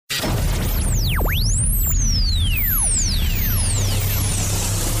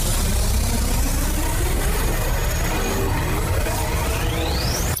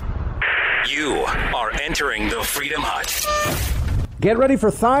Freedom Hut. Get ready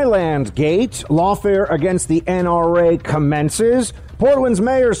for Thailand Gate. Lawfare against the NRA commences. Portland's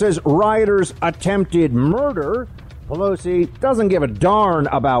mayor says rioters attempted murder. Pelosi doesn't give a darn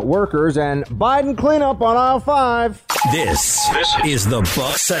about workers, and Biden cleanup on aisle 5. This is the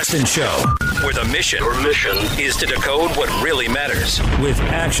Buck Sexton Show, where the mission is to decode what really matters with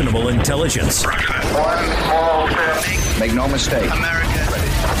actionable intelligence. One small step. Make no mistake. America,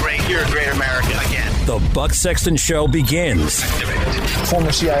 great. You're a great American again. The Buck Sexton Show begins.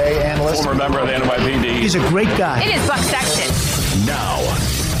 Former CIA analyst. Former member of the NYPD. He's a great guy. It is Buck Sexton. Now.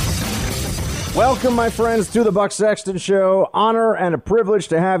 Welcome, my friends, to the Buck Sexton Show. Honor and a privilege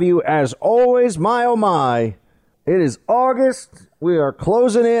to have you, as always. My, oh my. It is August. We are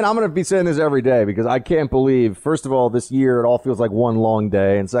closing in. I'm going to be saying this every day because I can't believe, first of all, this year it all feels like one long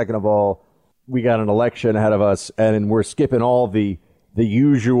day. And second of all, we got an election ahead of us and we're skipping all the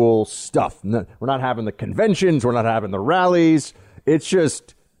usual stuff. We're not having the conventions. We're not having the rallies. It's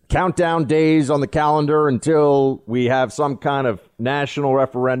just countdown days on the calendar until we have some kind of national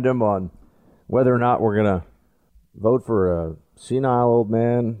referendum on whether or not we're going to vote for a senile old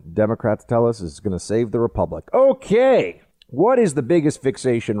man, Democrats tell us, is going to save the republic. Okay, what is the biggest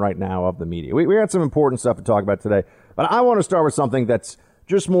fixation right now of the media? We got some important stuff to talk about today, but I want to start with something that's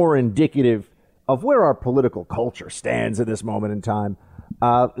just more indicative of where our political culture stands at this moment in time.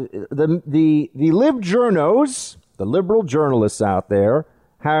 The LibJournos, the liberal journalists out there,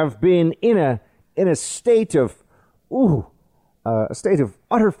 have been in a state of utter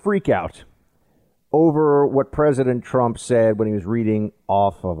freakout over what President Trump said when he was reading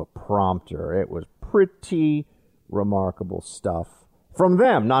off of a prompter. It was pretty remarkable stuff. From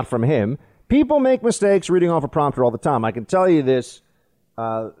them, not from him. People make mistakes reading off a prompter all the time. I can tell you this.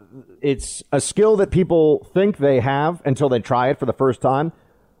 It's a skill that people think they have until they try it for the first time.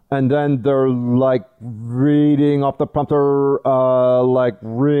 And then they're like reading off the prompter,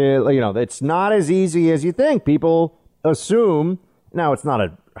 it's not as easy as you think. People assume. Now, it's not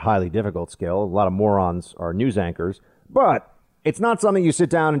a highly difficult skill. A lot of morons are news anchors, but it's not something you sit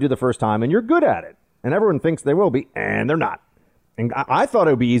down and do the first time and you're good at it. And everyone thinks they will be, and they're not. And I thought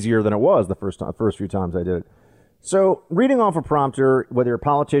it would be easier than it was the first few times I did it. So reading off a prompter, whether you're a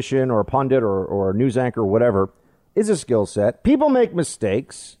politician or a pundit or a news anchor or whatever, is a skill set. People make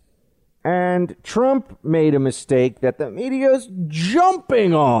mistakes, and Trump made a mistake that the media's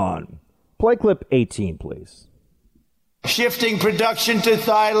jumping on. Play clip 18, please. Shifting production to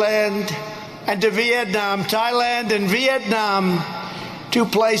Thailand and to Vietnam. Thailand and Vietnam, two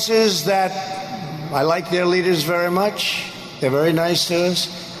places that I like their leaders very much. They're very nice to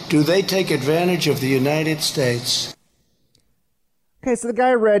us. Do they take advantage of the United States? Okay, so the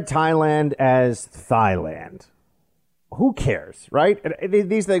guy read Thailand as Thailand. Who cares, right?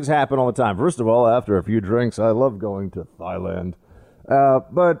 These things happen all the time. First of all, after a few drinks, I love going to Thailand.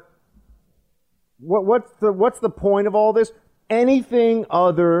 But what's the point of all this? Anything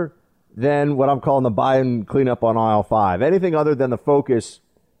other than what I'm calling the Biden cleanup on aisle 5. Anything other than the focus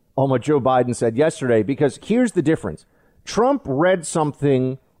on what Joe Biden said yesterday. Because here's the difference. Trump read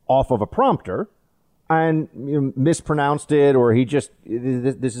something off of a prompter and mispronounced it, or he just,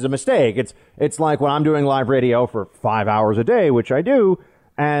 this is a mistake. It's like when I'm doing live radio for 5 hours a day, which I do,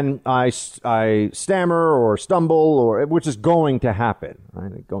 and I stammer or stumble, which is going to happen.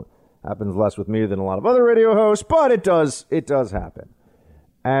 Right? Happens less with me than a lot of other radio hosts, but it does happen.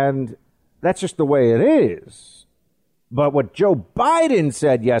 And that's just the way it is. But what Joe Biden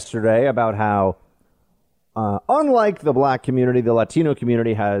said yesterday about how, unlike the black community, the Latino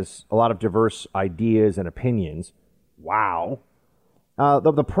community has a lot of diverse ideas and opinions. Wow.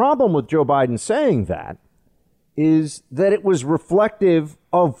 The problem with Joe Biden saying that is that it was reflective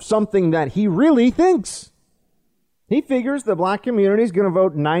of something that he really thinks. He figures the black community is going to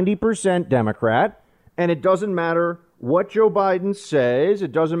vote 90% Democrat, and it doesn't matter what Joe Biden says.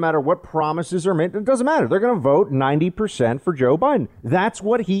 It doesn't matter what promises are made. It doesn't matter. They're going to vote 90% for Joe Biden. That's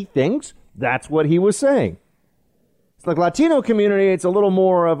what he thinks. That's what he was saying. It's like Latino community. It's a little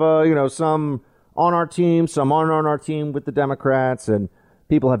more of a, some on our team, some aren't on our team with the Democrats, and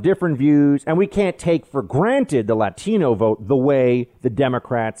people have different views. And we can't take for granted the Latino vote the way the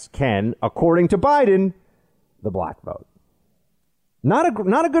Democrats can, according to Biden, the black vote. Not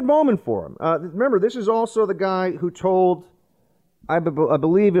a good moment for him. Remember, this is also the guy who told, I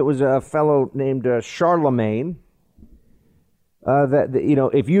believe it was a fellow named Charlemagne, that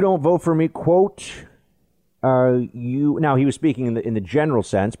if you don't vote for me, quote, you. Now he was speaking in the general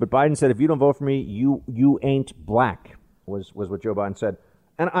sense, but Biden said, if you don't vote for me, you ain't black. Was what Joe Biden said,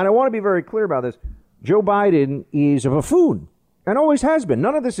 and I want to be very clear about this. Joe Biden is a buffoon and always has been.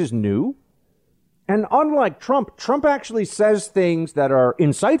 None of this is new. And unlike Trump, Trump actually says things that are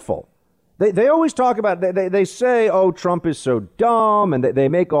insightful. They always talk about, they say, oh, Trump is so dumb, and they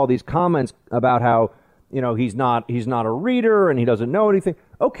make all these comments about how, he's not a reader and he doesn't know anything.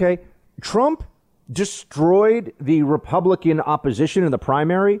 Okay, Trump destroyed the Republican opposition in the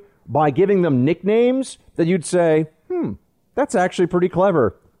primary by giving them nicknames that you'd say, that's actually pretty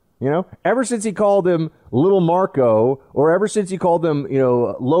clever. Ever since he called him Little Marco, or ever since he called him,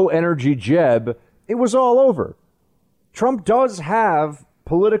 low energy Jeb, it was all over. Trump does have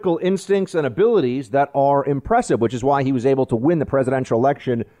political instincts and abilities that are impressive, which is why he was able to win the presidential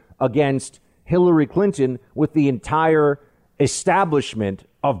election against Hillary Clinton with the entire establishment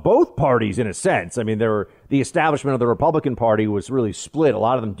of both parties, in a sense. I mean, the establishment of the Republican Party was really split. A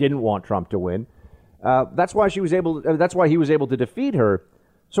lot of them didn't want Trump to win. That's why he was able to defeat her.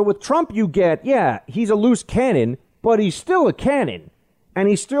 So with Trump, you get, he's a loose cannon, but he's still a cannon. And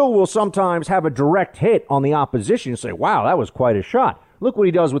he still will sometimes have a direct hit on the opposition and say, wow, that was quite a shot. Look what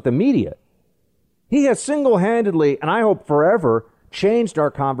he does with the media. He has single-handedly, and I hope forever, changed our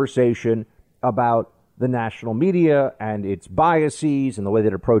conversation about the national media and its biases and the way that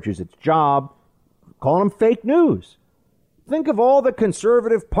it approaches its job, calling them fake news. Think of all the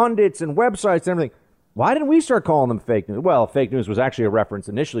conservative pundits and websites and everything. Why didn't we start calling them fake news? Well, fake news was actually a reference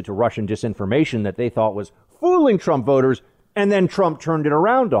initially to Russian disinformation that they thought was fooling Trump voters, and then Trump turned it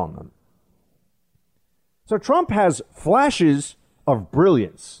around on them. So Trump has flashes of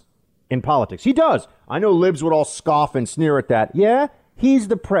brilliance in politics. He does. I know libs would all scoff and sneer at that. Yeah, he's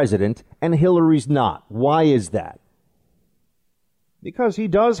the president and Hillary's not. Why is that? Because he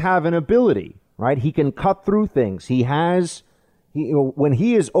does have an ability, right? He can cut through things. When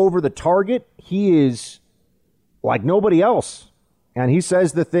he is over the target, he is like nobody else. And he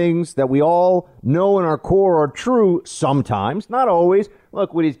says the things that we all know in our core are true sometimes, not always.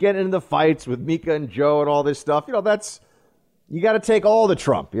 Look, when he's getting into the fights with Mika and Joe and all this stuff, you got to take all the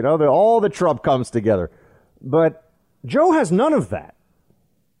Trump, all the Trump comes together. But Joe has none of that.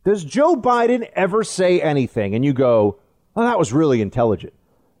 Does Joe Biden ever say anything and you go, oh, that was really intelligent?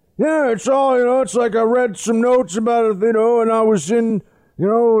 Yeah, it's all, it's like I read some notes about it, and I was in,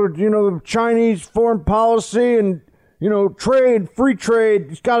 the Chinese foreign policy and, trade, free trade,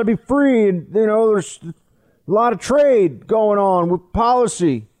 it's got to be free. And, there's a lot of trade going on with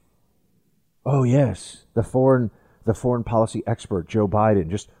policy. Oh, yes, the foreign policy expert, Joe Biden,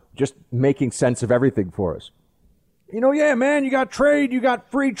 just making sense of everything for us. Yeah, man, you got trade, you got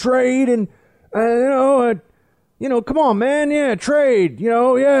free trade, and, come on, man, yeah, trade,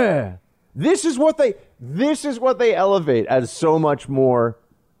 yeah. This is what they elevate as so much more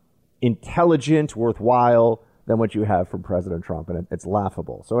intelligent, worthwhile than what you have from President Trump, and it's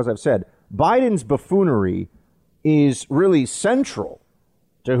laughable. So as I've said, Biden's buffoonery is really central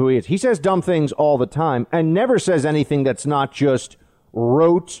to who he is. He says dumb things all the time and never says anything that's not just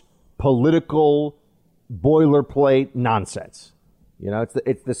rote political boilerplate nonsense.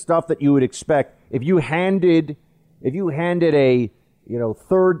 It's the stuff that you would expect if you handed a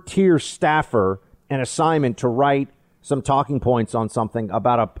third tier staffer an assignment to write some talking points on something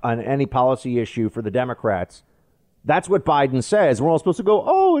about any policy issue for the Democrats. That's what Biden says. We're all supposed to go,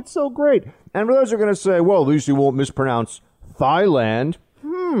 oh, it's so great. And others are going to say, well, at least he won't mispronounce Thailand.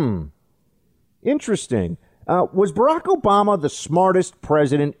 Interesting. Was Barack Obama the smartest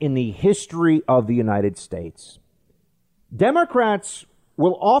president in the history of the United States? Democrats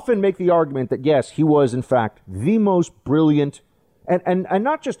will often make the argument that, yes, he was, in fact, the most brilliant, and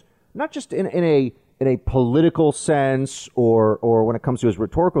not just in a political sense or when it comes to his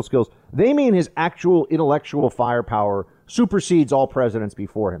rhetorical skills. They mean his actual intellectual firepower supersedes all presidents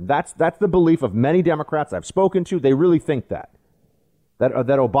before him. That's the belief of many Democrats I've spoken to. They really think that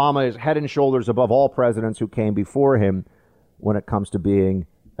Obama is head and shoulders above all presidents who came before him when it comes to being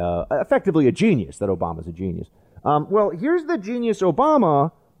effectively a genius, that Obama's a genius. Well, here's the genius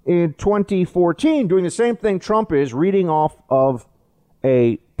Obama in 2014 doing the same thing Trump is, reading off of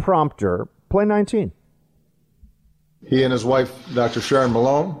a prompter. Play 19. He and his wife, Dr. Sharon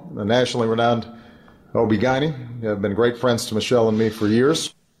Malone, a nationally renowned OB-GYN, have been great friends to Michelle and me for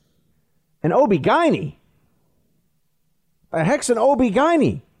years. An OB-GYN? The heck's an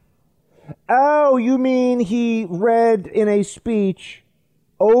OB-GYN? Oh, you mean he read in a speech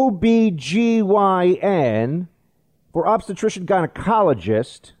OB-GYN for obstetrician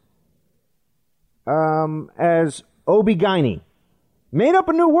gynecologist as OB-GYN. Made up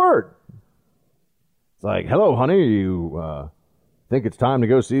a new word. It's like, hello, honey, you think it's time to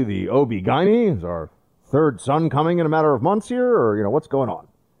go see the OB-GYN? Is our third son coming in a matter of months here? Or, what's going on?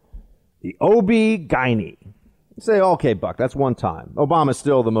 The OB-GYN. You say, okay, Buck, that's one time. Obama's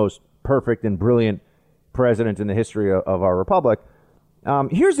still the most perfect and brilliant president in the history of our republic.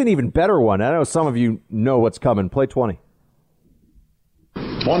 Here's an even better one. I know some of you know what's coming. Play 20.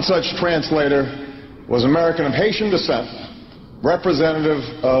 One such translator was American of Haitian descent, representative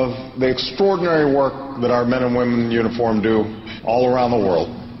of the extraordinary work that our men and women in uniform do all around the world.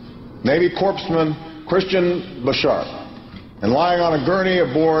 Navy Corpsman Christian Bouchard. And lying on a gurney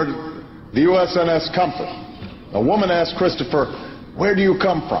aboard the USNS Comfort, a woman asked Christopher, "Where do you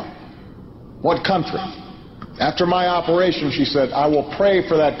come from? What country?" After my operation, she said, "I will pray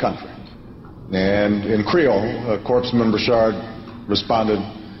for that country." And in Creole, Corpsman Bouchard responded,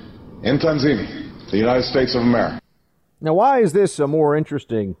 "In Tanzania, the United States of America." Now, why is this a more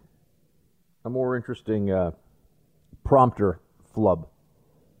interesting prompter flub?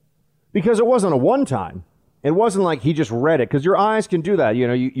 Because it wasn't a one-time. It wasn't like he just read it, because your eyes can do that. You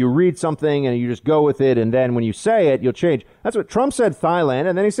know, you read something and you just go with it, and then when you say it, you'll change. That's what Trump said, Thailand,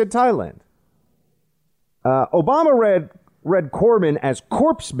 and then he said Thailand. Obama read Corbyn as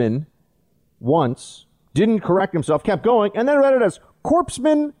corpsman once, didn't correct himself, kept going, and then read it as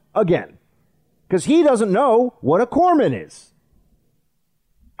corpsman again. Because he doesn't know what a corpsman is.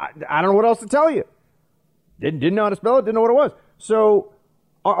 I don't know what else to tell you. Didn't know how to spell it, didn't know what it was. So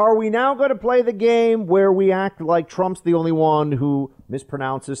are we now going to play the game where we act like Trump's the only one who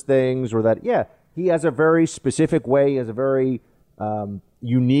mispronounces things, or that, yeah, he has a very specific way, he has a very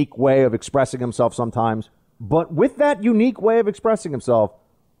unique way of expressing himself sometimes. But with that unique way of expressing himself,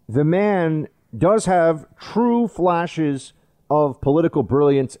 the man does have true flashes of political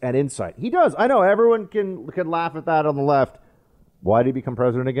brilliance and insight. He does. I know everyone can laugh at that on the left. Why did he become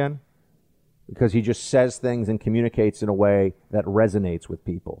president again? Because he just says things and communicates in a way that resonates with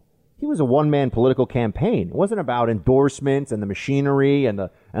people. He was a one-man political campaign. It wasn't about endorsements and the machinery and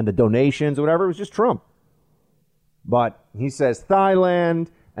the donations or whatever. It was just Trump. But he says Thailand,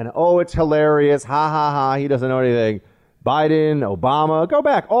 and oh, it's hilarious. Ha, ha, ha. He doesn't know anything. Biden, Obama, go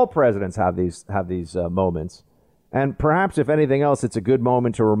back. All presidents have these moments. And perhaps, if anything else, it's a good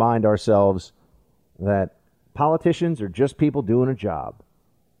moment to remind ourselves that politicians are just people doing a job.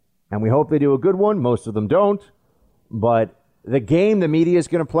 And we hope they do a good one. Most of them don't. But the game the media is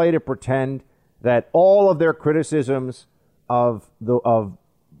going to play to pretend that all of their criticisms of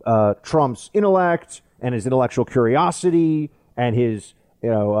Trump's intellect and his intellectual curiosity and his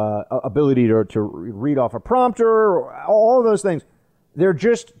ability to read off a prompter, all of those things, they're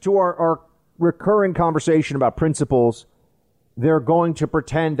just, to our recurring conversation about principles, they're going to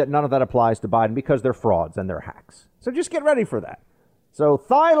pretend that none of that applies to Biden because they're frauds and they're hacks. So just get ready for that. So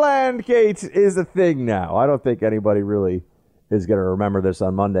Thailand, Kate, is a thing now. I don't think anybody really is going to remember this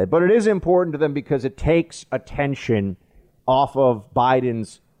on Monday. But it is important to them because it takes attention off of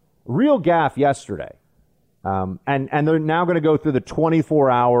Biden's real gaffe yesterday. And they're now going to go through the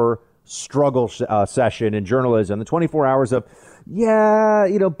 24-hour struggle session in journalism, the 24 hours of,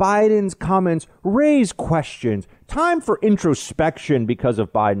 Biden's comments raise questions. Time for introspection because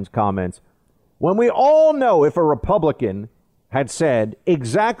of Biden's comments. When we all know if a Republican had said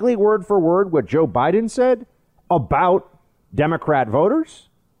exactly word for word what Joe Biden said about Democrat voters,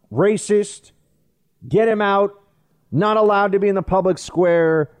 racist, get him out, not allowed to be in the public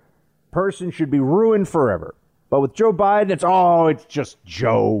square, person should be ruined forever. But with Joe Biden, it's just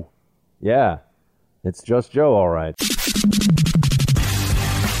Joe. Yeah, it's just Joe, all right.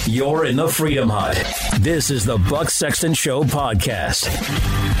 You're in the Freedom Hut. This is the Buck Sexton Show podcast.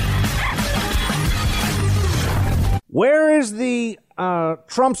 Where is the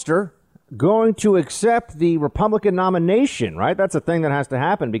Trumpster going to accept the Republican nomination, right? That's a thing that has to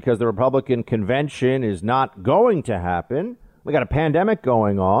happen because the Republican convention is not going to happen. We got a pandemic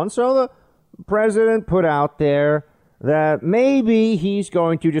going on, so the president put out there that maybe he's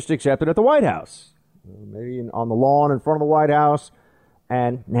going to just accept it at the White House. Maybe on the lawn in front of the White House.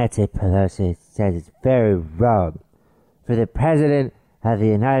 And Nancy Pelosi says it's very wrong for the president of the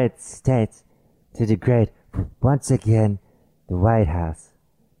United States to degrade once again the White House,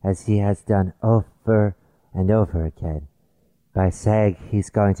 as he has done over and over again, by saying he's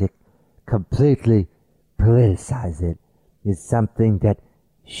going to completely politicize it, is something that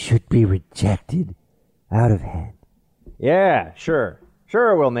should be rejected out of hand. Yeah, sure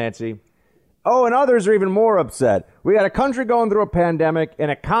it will, Nancy. Oh, and others are even more upset. We got a country going through a pandemic, an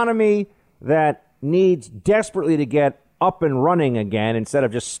economy that needs desperately to get up and running again instead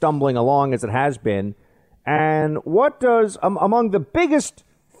of just stumbling along as it has been. And what does, among the biggest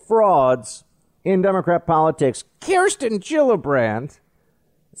frauds in Democrat politics, Kirsten Gillibrand,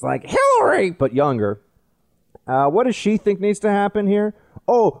 it's like Hillary, but younger. What does she think needs to happen here?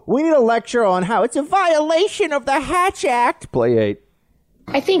 Oh, we need a lecture on how it's a violation of the Hatch Act. Play 8.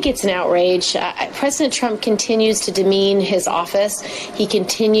 I think it's an outrage. President Trump continues to demean his office. He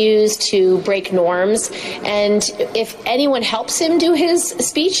continues to break norms. And if anyone helps him do his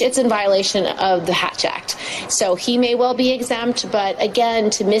speech, it's in violation of the Hatch Act. So he may well be exempt. But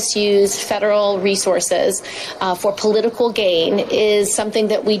again, to misuse federal resources for political gain is something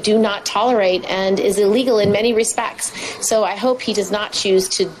that we do not tolerate and is illegal in many respects. So I hope he does not choose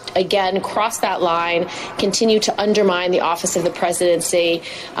to, again, cross that line, continue to undermine the office of the presidency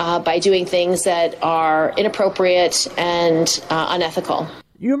by doing things that are inappropriate and unethical.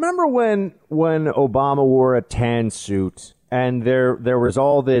 You remember when Obama wore a tan suit and there were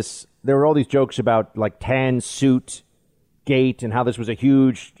all these jokes about like tan suit gate and how this was a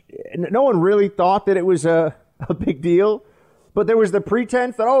huge, no one really thought that it was a big deal, but there was the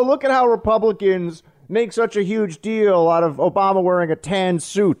pretense that, oh, look at how Republicans make such a huge deal out of Obama wearing a tan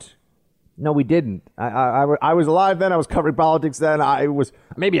suit. No, we didn't. I was alive then. I was covering politics then.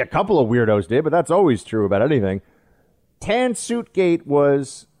 Maybe a couple of weirdos did, but that's always true about anything. Tan Suitgate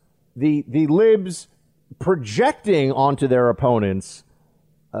was the libs projecting onto their opponents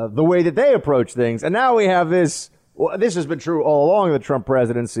the way that they approach things. And now we have this. Well, this has been true all along the Trump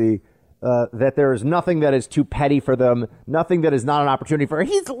presidency, that there is nothing that is too petty for them, nothing that is not an opportunity for.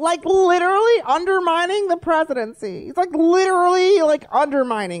 He's like literally undermining the presidency. He's like literally like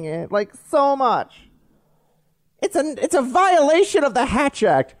undermining it like so much. It's a violation of the Hatch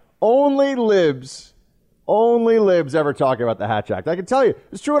Act. Only libs ever talk about the Hatch Act. I can tell you,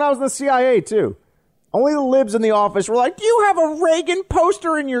 it's true when I was in the CIA too. Only the libs in the office were like, you have a Reagan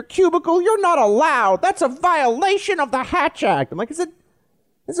poster in your cubicle. You're not allowed. That's a violation of the Hatch Act. I'm like, it's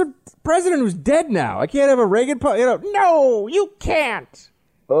a president who's dead now. I can't have a Reagan no, you can't.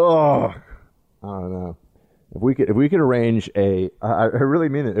 Oh, I don't know. If we could arrange I really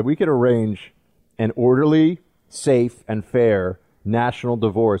mean it. If we could arrange an orderly, safe, and fair national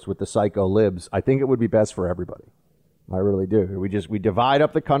divorce with the psycho libs, I think it would be best for everybody. I really do. We divide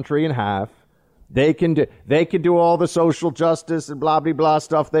up the country in half. They can do all the social justice and blah blah blah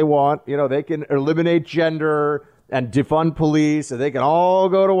stuff they want. You know, they can eliminate gender and defund police, and they can all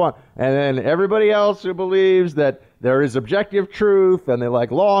go to one. And then everybody else who believes that there is objective truth and they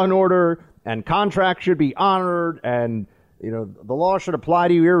like law and order and contracts should be honored and, you know, the law should apply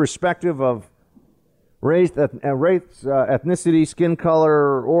to you irrespective of race, ethnicity, skin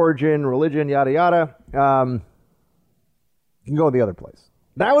color, origin, religion, yada, yada. You can go the other place.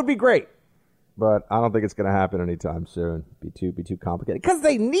 That would be great. But I don't think it's going to happen anytime soon. Be too complicated. Because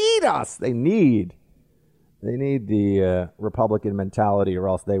they need us. They need the Republican mentality, or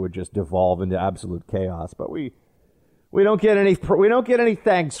else they would just devolve into absolute chaos. But we don't get any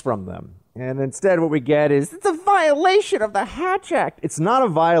thanks from them, and instead what we get is it's a violation of the Hatch Act. It's not a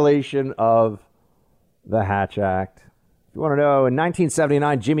violation of the Hatch Act. If you want to know, in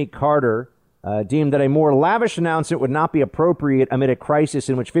 1979, Jimmy Carter deemed that a more lavish announcement would not be appropriate amid a crisis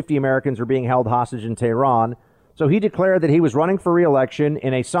in which 50 Americans were being held hostage in Tehran. So he declared that he was running for re-election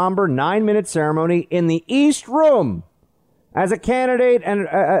in a somber 9-minute ceremony in the East Room. As a candidate and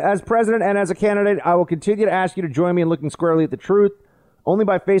as president and as a candidate, I will continue to ask you to join me in looking squarely at the truth. Only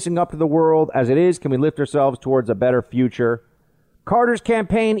by facing up to the world as it is can we lift ourselves towards a better future. Carter's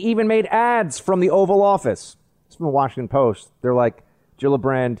campaign even made ads from the Oval Office. It's from the Washington Post. They're like,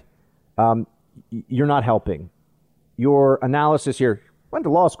 Gillibrand, you're not helping. Your analysis here, went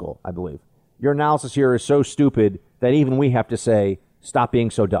to law school, I believe. Your analysis here is so stupid that even we have to say, stop being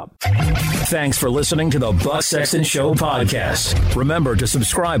so dumb. Thanks for listening to the Buck Sexton Show podcast. Remember to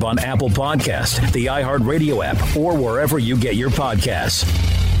subscribe on Apple Podcast, the iHeartRadio app, or wherever you get your podcasts.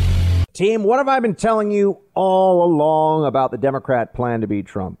 Team, what have I been telling you all along about the Democrat plan to beat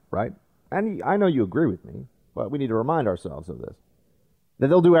Trump, right? And I know you agree with me, but we need to remind ourselves of this. That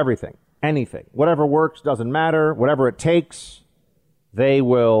they'll do everything, anything. Whatever works doesn't matter. Whatever it takes, they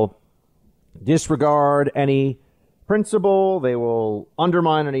will disregard any principle. They will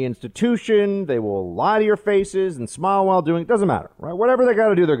undermine any institution. They will lie to your faces and smile while doing it. Doesn't matter, right? Whatever they got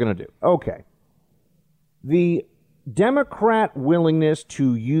to do, they're going to do. Okay. The Democrat willingness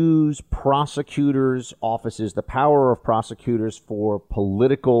to use prosecutors' offices, the power of prosecutors for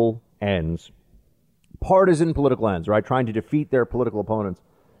political ends, partisan political ends, right? Trying to defeat their political opponents,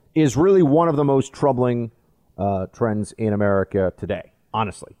 is really one of the most troubling trends in America today,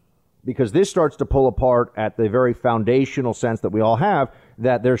 honestly. Because this starts to pull apart at the very foundational sense that we all have,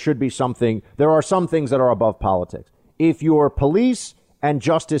 that there should be something, there are some things that are above politics. If your police and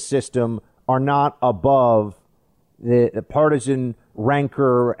justice system are not above the partisan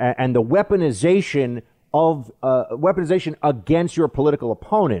rancor and the weaponization of weaponization against your political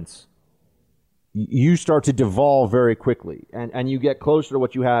opponents, you start to devolve very quickly. And you get closer to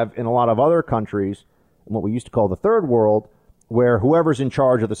what you have in a lot of other countries, what we used to call the third world, where whoever's in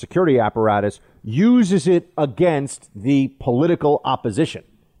charge of the security apparatus uses it against the political opposition.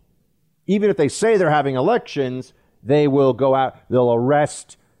 Even if they say they're having elections, they will go out, they'll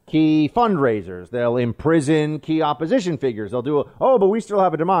arrest key fundraisers, they'll imprison key opposition figures, they'll do, but we still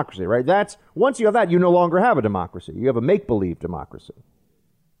have a democracy, right? Once you have that, you no longer have a democracy. You have a make-believe democracy.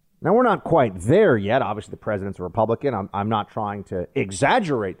 Now, we're not quite there yet. Obviously, the president's a Republican. I'm not trying to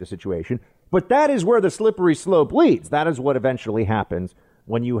exaggerate the situation, but that is where the slippery slope leads. That is what eventually happens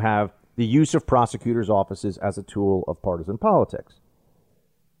when you have the use of prosecutors' offices as a tool of partisan politics.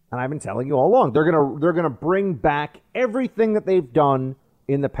 And I've been telling you all along, they're gonna bring back everything that they've done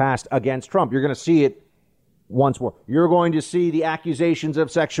in the past against Trump. You're going to see it once more. You're going to see the accusations of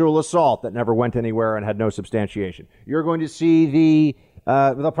sexual assault that never went anywhere and had no substantiation. You're going to see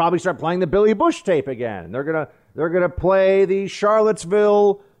they'll probably start playing the Billy Bush tape again. They're gonna play the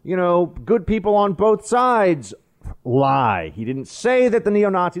Charlottesville, good people on both sides lie. He didn't say that the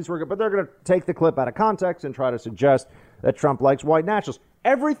neo-Nazis were good, but they're going to take the clip out of context and try to suggest that Trump likes white nationalists.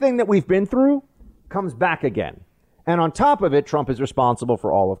 Everything that we've been through comes back again. And on top of it, Trump is responsible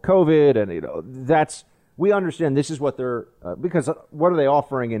for all of COVID. And, we understand this is what they're, because what are they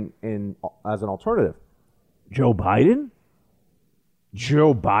offering in as an alternative? Joe Biden?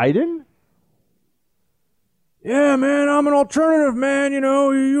 Joe Biden? Yeah, man, I'm an alternative, man.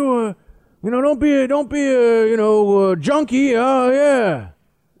 Don't be a junkie. Oh, yeah.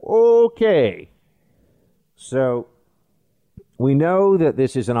 Okay. So we know that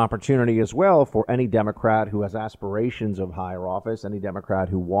this is an opportunity as well for any Democrat who has aspirations of higher office, any Democrat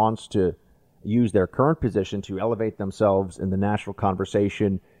who wants to use their current position to elevate themselves in the national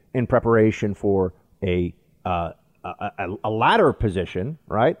conversation in preparation for a latter position,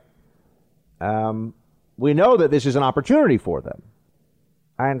 right? We know that this is an opportunity for them.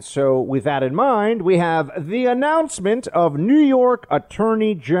 And so with that in mind, we have the announcement of New York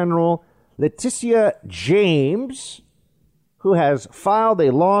Attorney General Letitia James, who has filed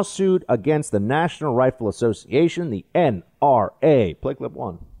a lawsuit against the National Rifle Association, the NRA. Play clip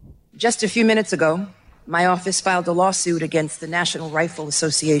 1. Just a few minutes ago, my office filed a lawsuit against the National Rifle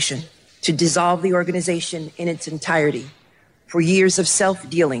Association to dissolve the organization in its entirety for years of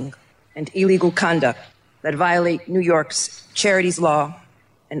self-dealing and illegal conduct that violate New York's charities law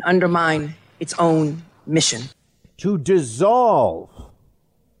and undermine its own mission. To dissolve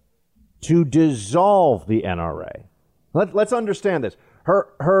the NRA. Let's understand this.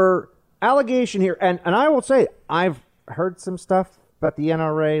 Her allegation here, and I will say, I've heard some stuff about the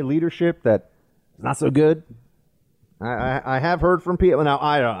NRA leadership that is not so good. I have heard from people. Now,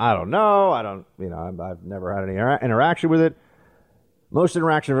 I don't know. I've never had any interaction with it. Most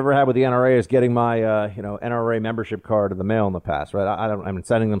interaction I've ever had with the NRA is getting my, NRA membership card in the mail in the past, right? I'm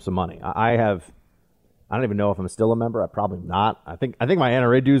sending them some money. I don't even know if I'm still a member. I'm probably not. I think my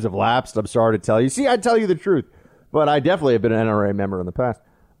NRA dues have lapsed. I'm sorry to tell you. See, I tell you the truth. But I definitely have been an NRA member in the past.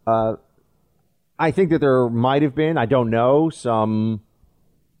 I think that there might have been, I don't know, some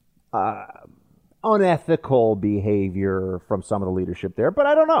unethical behavior from some of the leadership there, but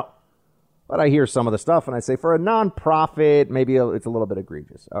I don't know. But I hear some of the stuff, and I say, for a nonprofit, maybe it's a little bit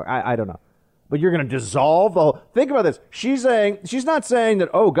egregious. I don't know. But you're going to dissolve the whole... Think about this. She's not saying that,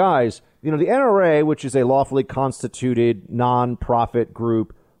 oh, guys, the NRA, which is a lawfully constituted nonprofit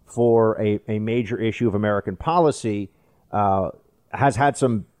group for a major issue of American policy, has had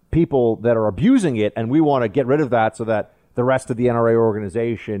some people that are abusing it, and we want to get rid of that so that the rest of the NRA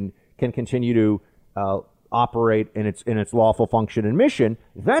organization can continue to operate in its lawful function and mission.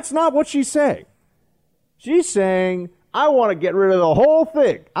 That's not what she's saying. She's saying, I want to get rid of the whole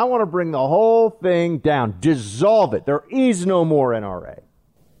thing. I want to bring the whole thing down, dissolve it. There is no more NRA.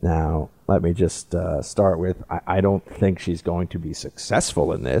 Now, let me just start with, I don't think she's going to be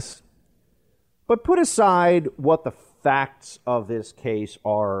successful in this. But put aside what the facts of this case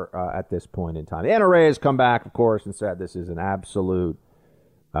are at this point in time. The NRA has come back, of course, and said this is an absolute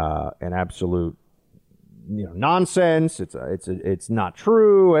nonsense. It's not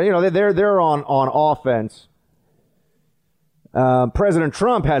true. They're on offense. President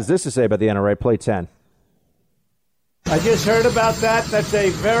Trump has this to say about the NRA. Play 10. I just heard about that. That's a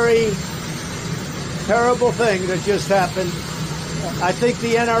very terrible thing that just happened. I think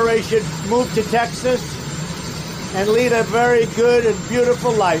the NRA should move to Texas and lead a very good and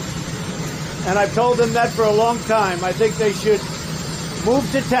beautiful life. And I've told them that for a long time. I think they should move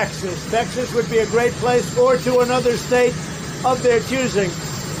to Texas. Texas would be a great place, or to another state of their choosing.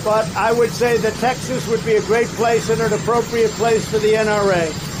 But I would say that Texas would be a great place and an appropriate place for the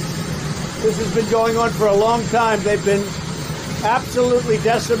NRA. This has been going on for a long time. They've been absolutely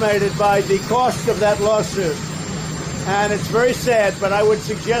decimated by the cost of that lawsuit. And it's very sad, but I would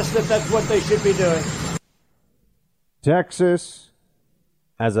suggest that that's what they should be doing. Texas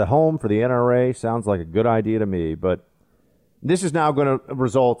as a home for the NRA sounds like a good idea to me, but this is now going to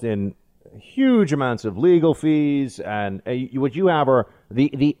result in huge amounts of legal fees, and what you have are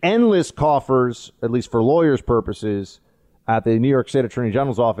the endless coffers, at least for lawyers' purposes, at the New York State Attorney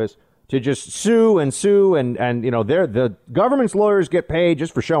General's office to just sue, and the government's lawyers get paid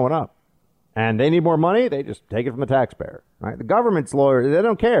just for showing up. And they need more money, they just take it from the taxpayer. Right? The government's lawyers, they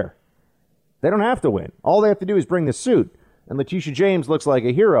don't care. They don't have to win. All they have to do is bring the suit. And Letitia James looks like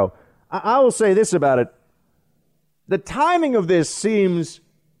a hero. I will say this about it. The timing of this seems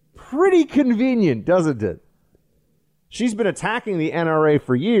pretty convenient, doesn't it? She's been attacking the NRA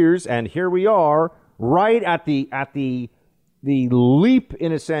for years, and here we are, right at the leap,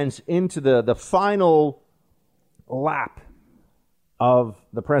 in a sense, into the final lap of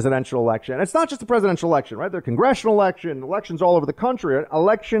the presidential election. It's not just the presidential election, right? There's congressional elections all over the country.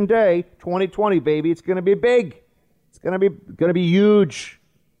 Election day, 2020, baby. It's going to be big. It's going to be huge.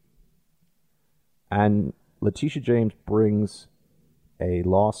 And Letitia James brings a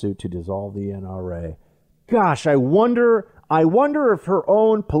lawsuit to dissolve the NRA. Gosh, I wonder if her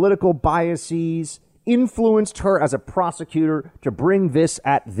own political biases influenced her as a prosecutor to bring this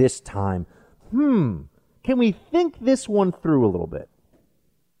at this time. Can we think this one through a little bit?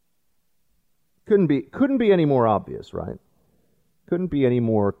 Couldn't be any more obvious, right? Couldn't be any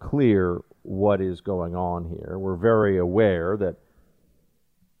more clear what is going on here. We're very aware that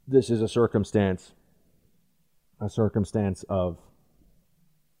this is a circumstance of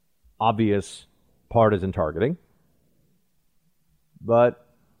obvious partisan targeting. But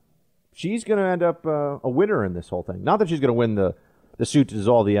she's going to end up a winner in this whole thing. Not that she's going to win the suit to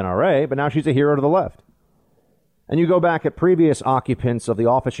dissolve the NRA, but now she's a hero to the left. And you go back at previous occupants of the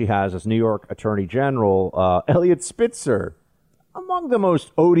office she has as New York Attorney General, Eliot Spitzer, among the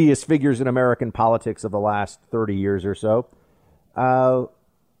most odious figures in American politics of the last 30 years or so. Eric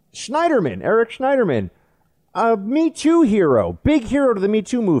Schneiderman, a Me Too hero, big hero to the Me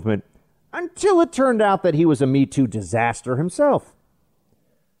Too movement, until it turned out that he was a Me Too disaster himself.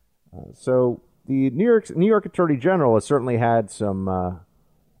 So the New York Attorney General has certainly had some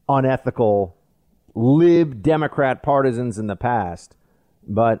unethical lib Democrat partisans in the past,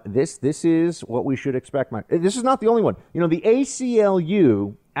 but this is what we should expect. This is not the only one. You know, the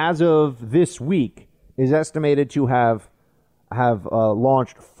ACLU, as of this week, is estimated to have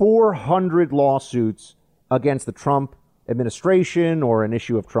launched 400 lawsuits against the Trump administration or an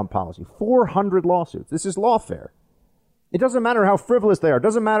issue of Trump policy. 400 lawsuits. This is lawfare. It doesn't matter how frivolous they are. It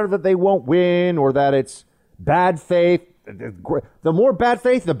doesn't matter that they won't win or that it's bad faith. The more bad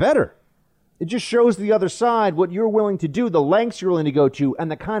faith, the better. It just shows the other side what you're willing to do, the lengths you're willing to go to, and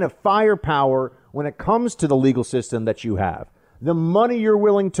the kind of firepower when it comes to the legal system that you have. The money you're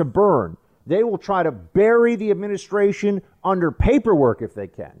willing to burn. They will try to bury the administration under paperwork if they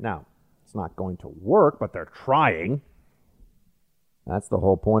can. Now, it's not going to work, but they're trying. That's the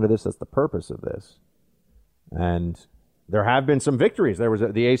whole point of this. That's the purpose of this. And there have been some victories. There was the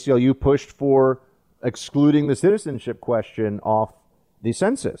ACLU pushed for excluding the citizenship question off the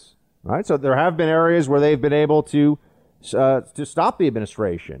census. Right, so there have been areas where they've been able to stop the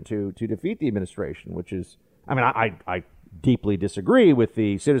administration, to defeat the administration, which is, I mean, I deeply disagree with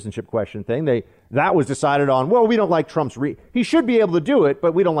the citizenship question thing. That was decided on, well, we don't like Trump's he should be able to do it,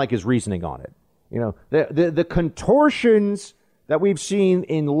 but we don't like his reasoning on it. You know, the contortions that we've seen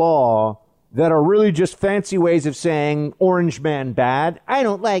in law that are really just fancy ways of saying orange man bad, I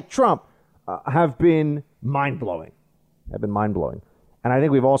don't like Trump, have been mind-blowing. And I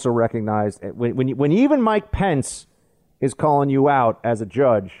think we've also recognized when even Mike Pence is calling you out as a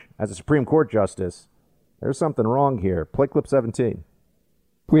judge, as a Supreme Court justice, there's something wrong here. Play clip 17.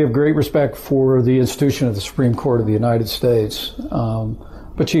 We have great respect for the institution of the Supreme Court of the United States.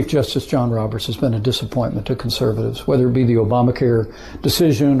 But Chief Justice John Roberts has been a disappointment to conservatives, whether it be the Obamacare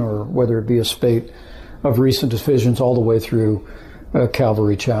decision or whether it be a spate of recent decisions all the way through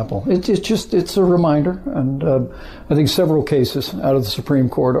Calvary Chapel. It's a reminder, and I think several cases out of the Supreme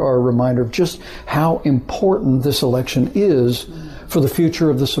Court are a reminder of just how important this election is for the future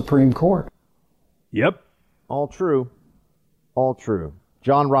of the Supreme Court. Yep. All true.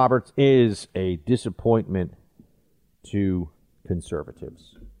 John Roberts is a disappointment to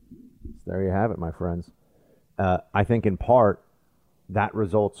conservatives. There you have it, my friends. I think in part that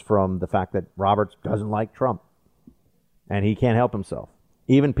results from the fact that Roberts doesn't like Trump. And he can't help himself.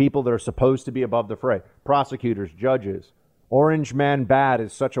 Even people that are supposed to be above the fray, prosecutors, judges, Orange man bad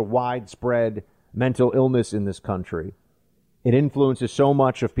is such a widespread mental illness in this country. It influences so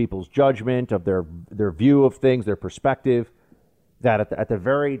much of people's judgment, of their view of things, their perspective, that at the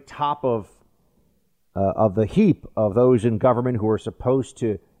very top of the heap of those in government who are supposed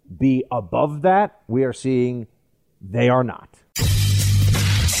to be above that, we are seeing they are not.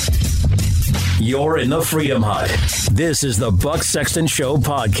 You're in the Freedom Hut. This is the Buck Sexton Show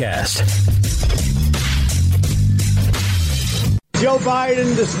podcast. Joe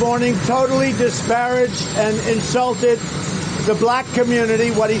Biden this morning totally disparaged and insulted the black community.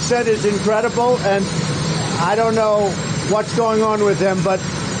 What he said is incredible, and I don't know what's going on with him, but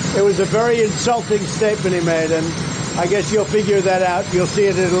it was a very insulting statement he made, and I guess you'll figure that out. You'll see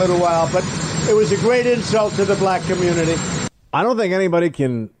it in a little while, but it was a great insult to the black community. I don't think anybody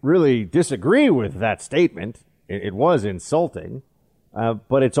can really disagree with that statement. It was insulting,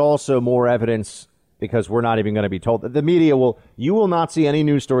 but it's also more evidence because we're not even going to be told. The media you will not see any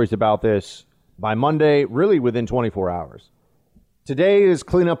news stories about this by Monday, really within 24 hours. Today is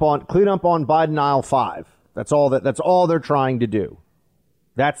clean up on Biden aisle 5. That's all they're trying to do.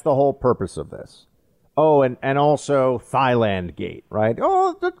 That's the whole purpose of this. Oh, and also Thailand Gate, right?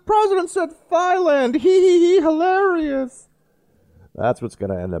 Oh, the president said Thailand. Hee, hilarious. That's what's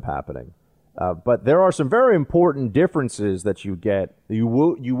going to end up happening. But there are some very important differences that you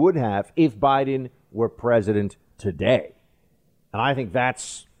would have if Biden were president today. And I think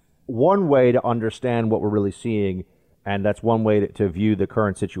that's one way to understand what we're really seeing, and that's one way to view the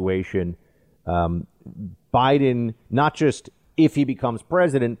current situation. Biden, not just if he becomes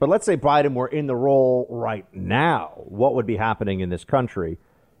president, but let's say Biden were in the role right now, what would be happening in this country?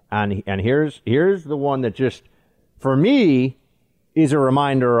 And here's the one that just, for me, is a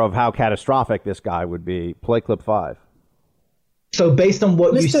reminder of how catastrophic this guy would be. Play clip 5. So based on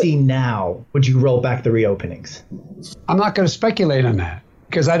what you see now, would you roll back the reopenings? I'm not going to speculate on that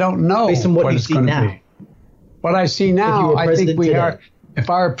because I don't know based on what you it's see going now. to be. What I see now, I think we today. are. If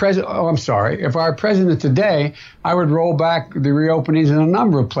I were president, if I were president today, I would roll back the reopenings in a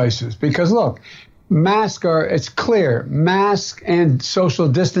number of places because look, it's clear, mask and social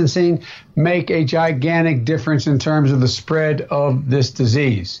distancing make a gigantic difference in terms of the spread of this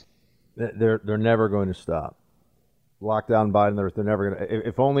disease. They're never going to stop. Lockdown Biden, they're never going to.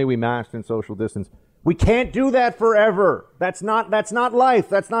 If only we masked and social distance. We can't do that forever. That's not life.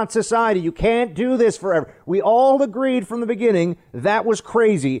 That's not society. You can't do this forever. We all agreed from the beginning that was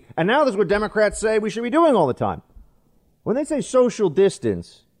crazy. And now this is what Democrats say we should be doing all the time. When they say social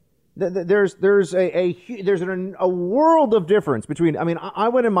distance, there's a world of difference between. I mean, I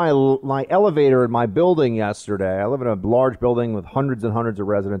went in my elevator in my building yesterday. I live in a large building with hundreds and hundreds of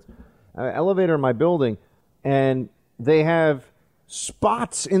residents. Elevator in my building, and they have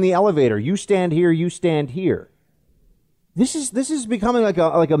spots in the elevator. You stand here, you stand here. This is becoming like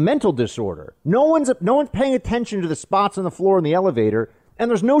a mental disorder. No one's paying attention to the spots on the floor in the elevator, and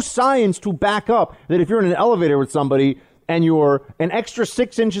there's no science to back up that if you're in an elevator with somebody and you're an extra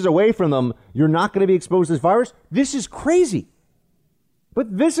 6 inches away from them, you're not going to be exposed to this virus. This is crazy.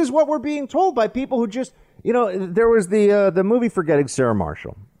 But this is what we're being told by people who just, there was the movie Forgetting Sarah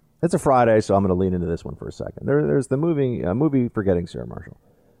Marshall. It's a Friday, so I'm going to lean into this one for a second. There's the movie Forgetting Sarah Marshall,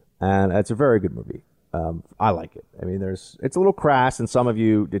 and it's a very good movie. I like it. I mean, it's a little crass, and some of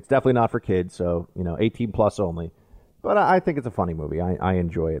you, it's definitely not for kids, so 18 plus only. But I think it's a funny movie. I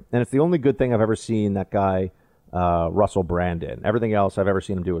enjoy it, and it's the only good thing I've ever seen that guy Russell Brand in. Everything else I've ever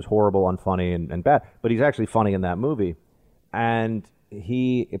seen him do is horrible, unfunny, and bad. But he's actually funny in that movie, and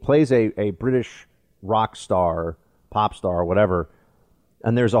he plays a British rock star, pop star, whatever.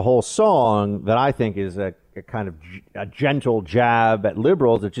 And there's a whole song that I think is a kind of a gentle jab at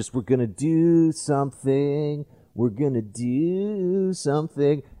liberals. It's just, we're going to do something. We're going to do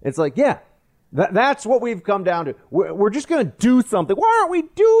something. It's like, yeah, that's what we've come down to. We're just going to do something. Why aren't we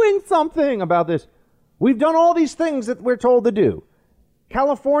doing something about this? We've done all these things that we're told to do.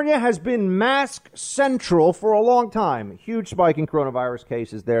 California has been mask central for a long time. Huge spike in coronavirus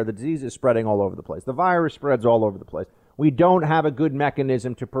cases there. The disease is spreading all over the place. The virus spreads all over the place. We don't have a good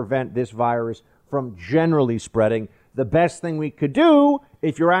mechanism to prevent this virus from generally spreading. The best thing we could do,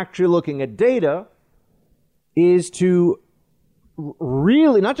 if you're actually looking at data, is to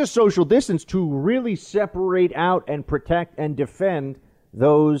really, not just social distance, to really separate out and protect and defend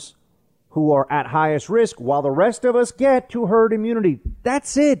those who are at highest risk while the rest of us get to herd immunity.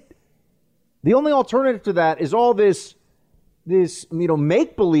 That's it. The only alternative to that is all this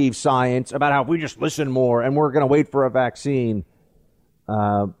make-believe science about how if we just listen more and we're going to wait for a vaccine.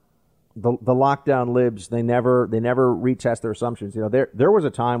 The lockdown libs, they never retest their assumptions. There was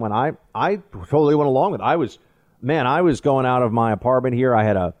a time when I totally went along with it. I was man, I was going out of my apartment here. I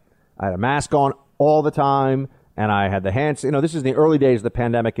had a mask on all the time, and I had the hands. This is the early days of the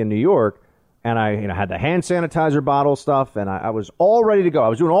pandemic in New York, and I had the hand sanitizer bottle stuff, and I was all ready to go. I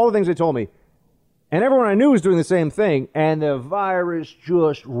was doing all the things they told me, and everyone I knew was doing the same thing, and the virus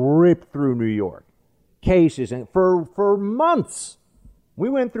just ripped through New York. Cases, and for months, we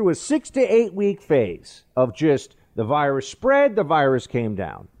went through a 6 to 8 week phase of just the virus spread, the virus came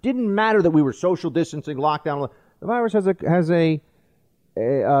down. Didn't matter that we were social distancing, lockdown. The virus has a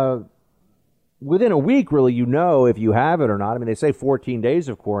within a week, really, if you have it or not. I mean, they say 14 days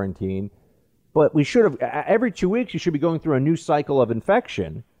of quarantine, but we should have, every 2 weeks, you should be going through a new cycle of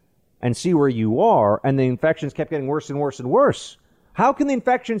infection and see where you are. And the infections kept getting worse and worse and worse. How can the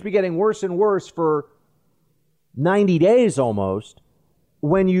infections be getting worse and worse for 90 days almost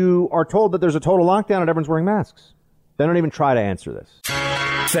when you are told that there's a total lockdown and everyone's wearing masks? They don't even try to answer this.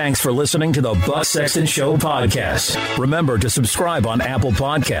 Thanks for listening to the Buck Sexton Show podcast. Remember to subscribe on Apple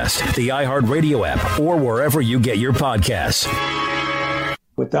Podcasts, the iHeartRadio app, or wherever you get your podcasts.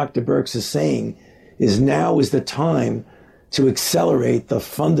 What Dr. Birx is saying is now is the time to accelerate the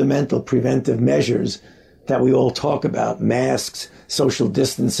fundamental preventive measures that we all talk about: masks, social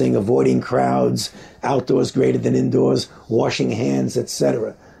distancing, avoiding crowds, outdoors greater than indoors, washing hands,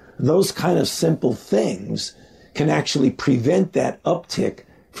 etc. Those kind of simple things can actually prevent that uptick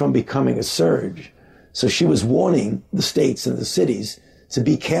from becoming a surge. So she was warning the states and the cities to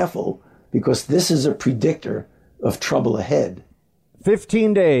be careful, because this is a predictor of trouble ahead.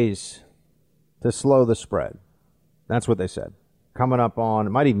 15 days to slow the spread. That's what they said. Coming up on, it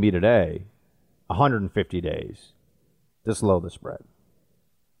might even be today, 150 days to slow the spread.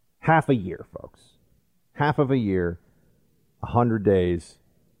 Half a year, folks. Half of a year, 100 days,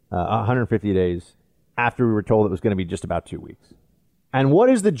 150 days after we were told it was going to be just about 2 weeks. And what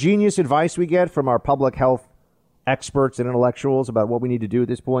is the genius advice we get from our public health experts and intellectuals about what we need to do at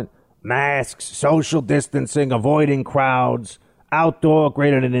this point? Masks, social distancing, avoiding crowds, outdoor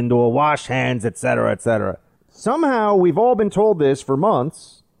greater than indoor, wash hands, etc., etc. Somehow we've all been told this for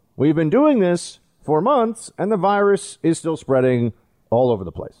months. We've been doing this for months, and the virus is still spreading all over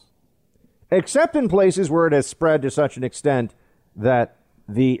the place. Except in places where it has spread to such an extent that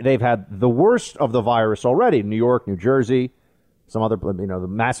they've had the worst of the virus already. New York, New Jersey, some other,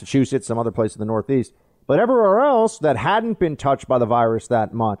 Massachusetts, some other place in the Northeast. But everywhere else that hadn't been touched by the virus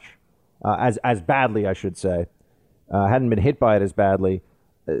that much, as badly, I should say, hadn't been hit by it as badly,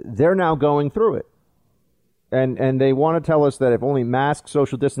 they're now going through it. And they want to tell us that if only masks,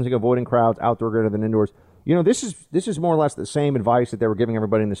 social distancing, avoiding crowds, outdoor greater than indoors. This is more or less the same advice that they were giving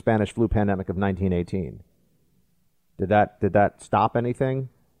everybody in the Spanish flu pandemic of 1918. Did that stop anything?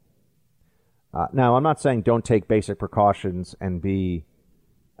 Now, I'm not saying don't take basic precautions and be,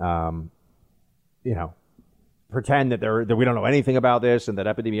 pretend that we don't know anything about this and that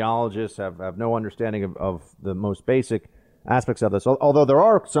epidemiologists have no understanding of the most basic aspects of this. Although there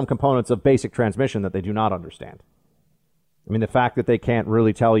are some components of basic transmission that they do not understand. I mean, the fact that they can't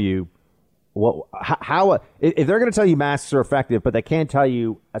really tell you if they're going to tell you masks are effective, but they can't tell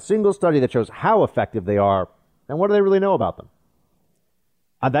you a single study that shows how effective they are, then what do they really know about them?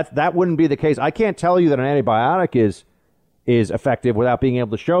 That wouldn't be the case. I can't tell you that an antibiotic is effective without being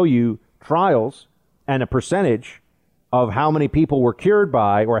able to show you trials and a percentage of how many people were cured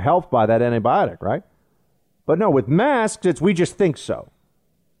by or helped by that antibiotic, right? But no, with masks, we just think so.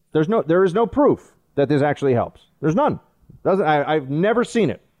 There is no proof that this actually helps. There's none. I've never seen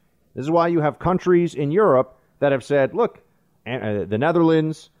it. This is why you have countries in Europe that have said, look, the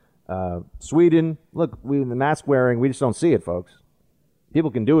Netherlands, Sweden, look, the mask wearing, we just don't see it, folks.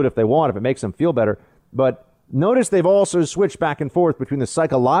 People can do it if they want, if it makes them feel better. But notice they've also switched back and forth between the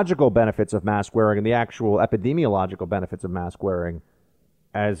psychological benefits of mask wearing and the actual epidemiological benefits of mask wearing,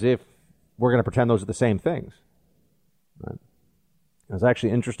 as if we're going to pretend those are the same things. Right? There's actually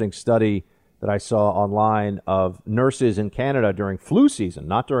an interesting study that I saw online of nurses in Canada during flu season,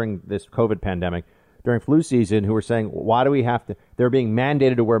 not during this COVID pandemic, during flu season, who were saying, why do we have to, they're being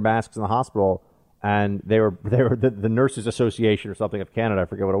mandated to wear masks in the hospital. And they were the Nurses Association or something of Canada, I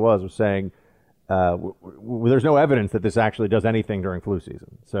forget what it was saying, there's no evidence that this actually does anything during flu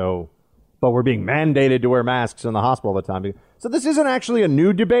season. But we're being mandated to wear masks in the hospital all the time. So this isn't actually a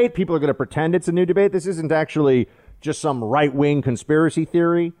new debate. People are going to pretend it's a new debate. This isn't actually just some right-wing conspiracy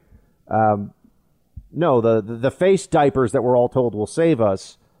theory. No, the face diapers that we're all told will save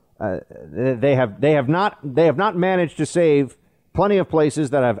us, they have not managed to save plenty of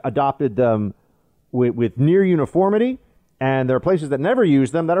places that have adopted them with near uniformity, and there are places that never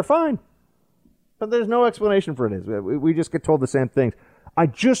use them that are fine. But there's no explanation for it. We just get told the same things. I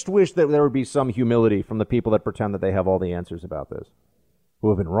just wish that there would be some humility from the people that pretend that they have all the answers about this, who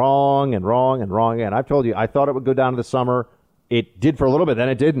have been wrong and wrong and wrong again. I've told you, I thought it would go down to the summer. It did for a little bit, then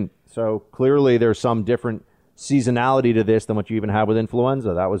it didn't. So clearly there's some different seasonality to this than what you even have with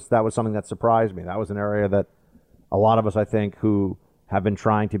influenza. That was something that surprised me. That was an area that a lot of us, I think, who have been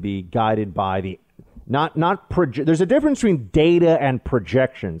trying to be guided by the there's a difference between data and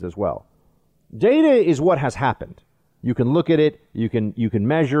projections as well. Data is what has happened. You can look at it, you can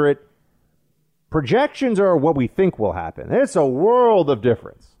measure it. Projections are what we think will happen. It's a world of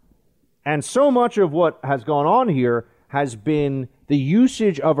difference. And so much of what has gone on here has been the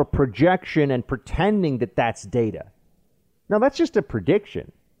usage of a projection and pretending that that's data. Now, that's just a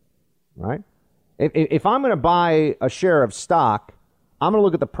prediction, right? If I'm going to buy a share of stock, I'm going to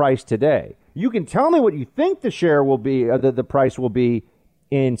look at the price today. You can tell me what you think the share will be, the price will be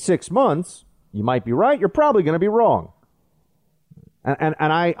in 6 months. You might be right. You're probably going to be wrong. And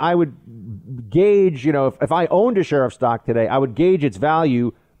I would gauge, if I owned a share of stock today, I would gauge its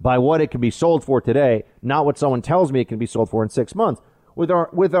value by what it can be sold for today, not what someone tells me it can be sold for in 6 months.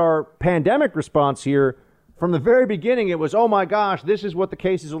 With our pandemic response here, from the very beginning, it was, oh my gosh, this is what the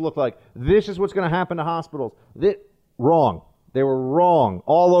cases will look like. This is what's going to happen to hospitals. Wrong. They were wrong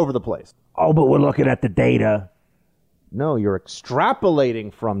all over the place. Oh, but we're looking at the data. No, you're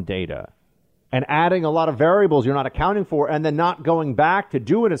extrapolating from data and adding a lot of variables you're not accounting for, and then not going back to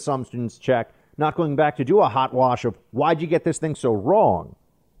do an assumptions check, not going back to do a hot wash of why'd you get this thing so wrong?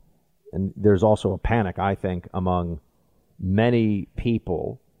 And there's also a panic, I think, among many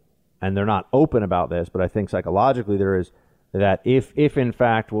people, and they're not open about this, but I think psychologically there is, that if in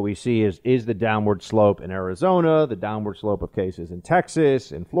fact what we see is the downward slope in Arizona, the downward slope of cases in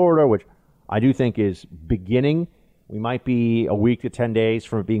Texas, in Florida, which I do think is beginning. We might be a week to 10 days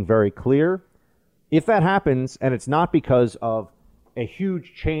from it being very clear. If that happens, and it's not because of a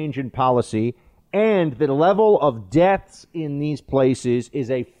huge change in policy, and the level of deaths in these places is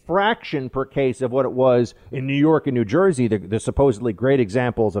a fraction per case of what it was in New York and New Jersey, the supposedly great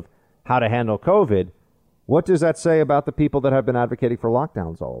examples of how to handle COVID, what does that say about the people that have been advocating for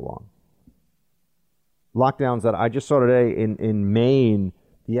lockdowns all along? Lockdowns that I just saw today in Maine,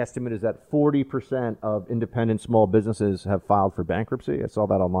 the estimate is that 40% of independent small businesses have filed for bankruptcy. I saw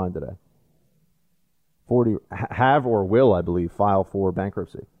that online today. 40 have or will, I believe, file for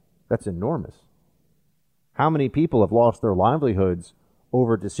bankruptcy. That's enormous. How many people have lost their livelihoods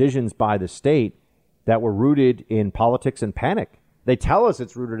over decisions by the state that were rooted in politics and panic? They tell us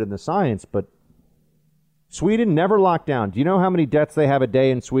it's rooted in the science, but Sweden never locked down. Do you know how many deaths they have a day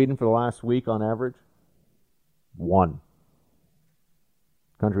in Sweden for the last week on average? 1.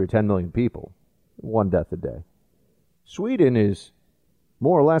 Country of 10 million people. 1 death a day. Sweden is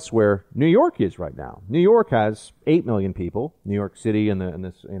more or less where New York is right now. New York has 8 million people. New York City and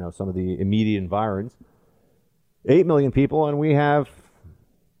this, some of the immediate environs. 8 million people, and we have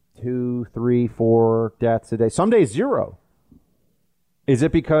 2, 3, 4 deaths a day. Some days 0. Is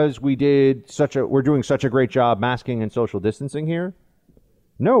it because we're doing such a great job masking and social distancing here?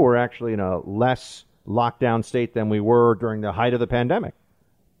 No, we're actually in a less lockdown state than we were during the height of the pandemic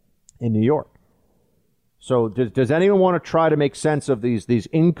in New York. So does anyone want to try to make sense of these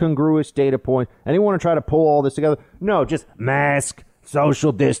incongruous data points? Anyone want to try to pull all this together? No, just mask,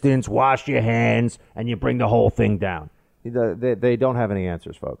 social distance, wash your hands, and you bring the whole thing down. They don't have any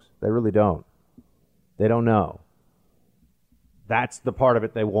answers, folks. They really don't. They don't know. That's the part of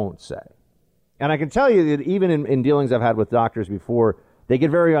it they won't say. And I can tell you that even in dealings I've had with doctors before, they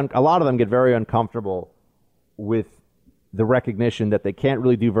get a lot of them get very uncomfortable with the recognition that they can't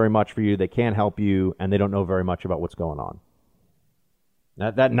really do very much for you, they can't help you, and they don't know very much about what's going on.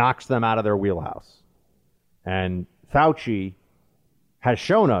 That knocks them out of their wheelhouse. And Fauci has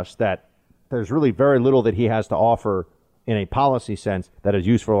shown us that there's really very little that he has to offer in a policy sense that is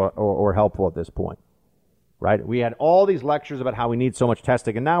useful or helpful at this point. Right? We had all these lectures about how we need so much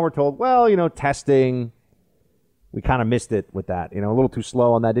testing, and now we're told, well, testing, we kind of missed it with that. A little too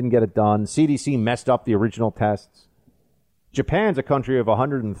slow on that, didn't get it done. CDC messed up the original tests. Japan's a country of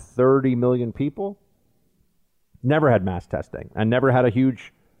 130 million people, never had mass testing, and never had a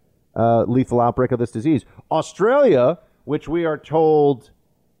huge lethal outbreak of this disease. Australia, which we are told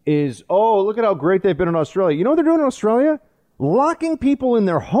is, look at how great they've been in Australia. You know what they're doing in Australia? Locking people in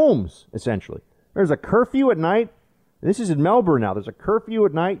their homes, essentially. There's a curfew at night. This is in Melbourne now. There's a curfew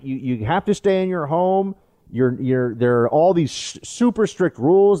at night. You have to stay in your home. There are all these super strict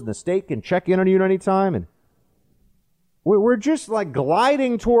rules, and the state can check in on you at any time. And we're just like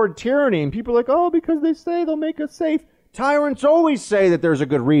gliding toward tyranny. And people are like, because they say they'll make us safe. Tyrants always say that there's a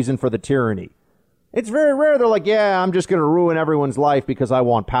good reason for the tyranny. It's very rare they're like, yeah, I'm just going to ruin everyone's life because I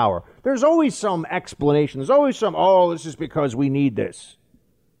want power. There's always some explanation. There's always some, oh, this is because we need this.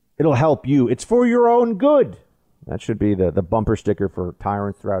 It'll help you. It's for your own good. That should be the bumper sticker for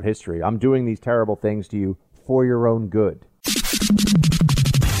tyrants throughout history. I'm doing these terrible things to you for your own good.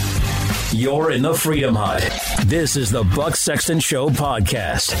 You're in the Freedom Hut. This is the Buck Sexton Show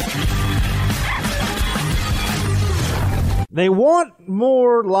podcast. They want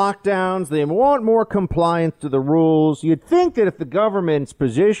more lockdowns. They want more compliance to the rules. You'd think that if the government's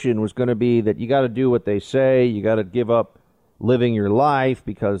position was going to be that you got to do what they say, you got to give up living your life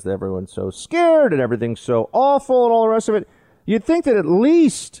because everyone's so scared and everything's so awful and all the rest of it, you'd think that at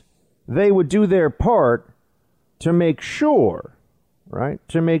least they would do their part to make sure, right?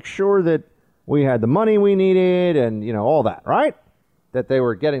 To make sure that we had the money we needed and, you know, all that, right? That they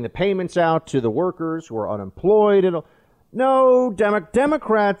were getting the payments out to the workers who are unemployed and all. No,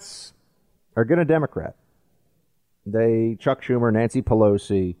 Democrats are going to Democrat. Chuck Schumer, Nancy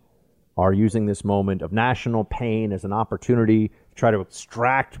Pelosi are using this moment of national pain as an opportunity to try to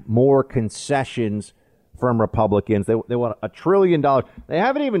extract more concessions from Republicans. They want $1 trillion. They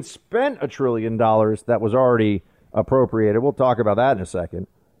haven't even spent $1 trillion that was already appropriated. We'll talk about that in a second.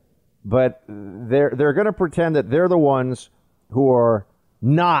 But they're going to pretend that they're the ones who are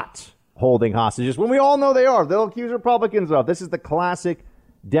not holding hostages, when we all know they are. They'll accuse Republicans of. This is the classic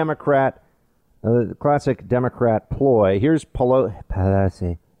Democrat ploy. Here's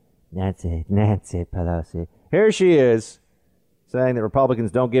Pelosi, Nancy Pelosi. Here she is saying that Republicans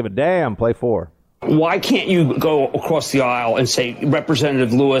don't give a damn. Play 4. Why can't you go across the aisle and say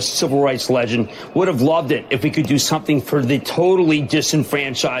Representative Lewis, civil rights legend, would have loved it if we could do something for the totally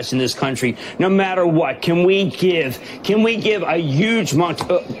disenfranchised in this country, no matter what? Can we give a huge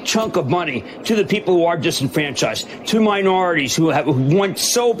chunk of money to the people who are disenfranchised, to minorities who want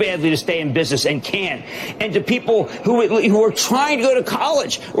so badly to stay in business and can't, and to people who are trying to go to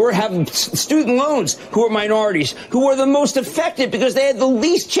college or have student loans who are minorities, who are the most affected because they had the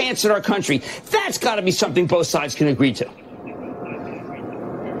least chance in our country? That's got to be something both sides can agree to.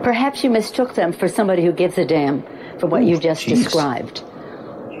 Perhaps you mistook them for somebody who gives a damn for what you just described.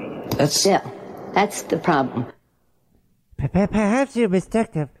 That's the problem. Perhaps you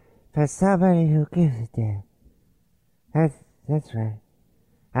mistook them for somebody who gives a damn. That's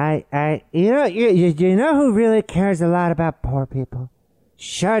right. You know who really cares a lot about poor people?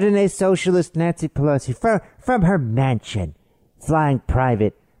 Chardonnay socialist Nancy Pelosi from her mansion, flying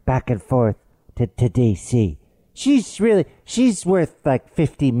private back and forth to D.C. She's worth like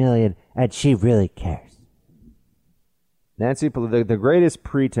 $50 million, and she really cares. Nancy, the greatest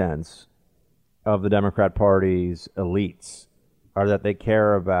pretense of the Democrat Party's elites are that they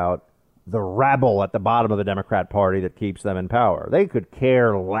care about the rabble at the bottom of the Democrat Party that keeps them in power. They could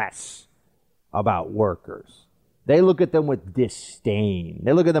care less about workers. They look at them with disdain.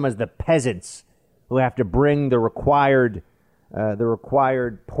 They look at them as the peasants who have to bring the required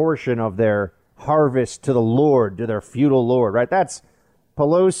portion of their harvest to the Lord, to their feudal Lord, right? That's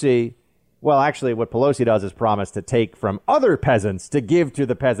Pelosi. Well, actually, what Pelosi does is promise to take from other peasants to give to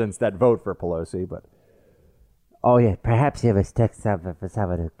the peasants that vote for Pelosi. But oh yeah, perhaps you mistook something for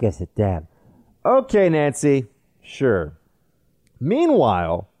someone who gives a damn. Okay, Nancy, sure.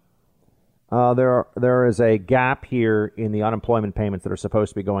 Meanwhile, there is a gap here in the unemployment payments that are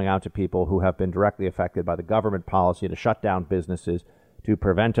supposed to be going out to people who have been directly affected by the government policy to shut down businesses to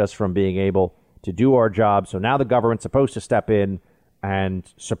prevent us from being able to do our job. So now the government's supposed to step in and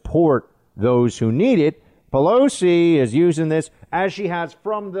support those who need it. Pelosi is using this as she has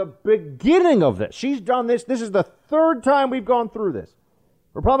from the beginning of this. She's done this. This is the third time we've gone through this.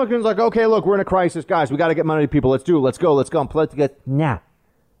 Republicans like, okay, look, we're in a crisis. Guys, we got to get money to people. Let's do it. Let's go. Let's get. Nah,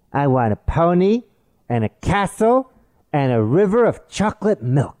 I want a pony and a castle and a river of chocolate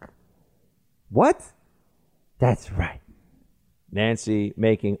milk. What? That's right. Nancy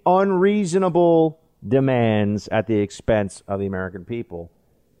making unreasonable demands at the expense of the American people.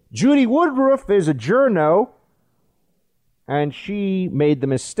 Judy Woodruff is a journo, and she made the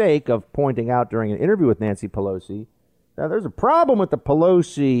mistake of pointing out during an interview with Nancy Pelosi that there's a problem with the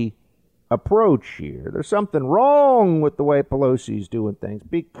Pelosi approach here. There's something wrong with the way Pelosi's doing things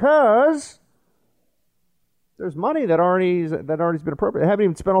because there's money that already's been appropriated. They haven't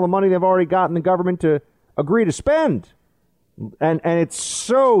even spent all the money they've already gotten the government to agree to spend. And it's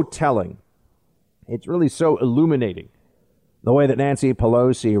so telling. It's really so illuminating the way that Nancy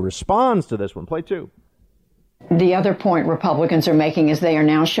Pelosi responds to this one. Play 2. The other point Republicans are making is they are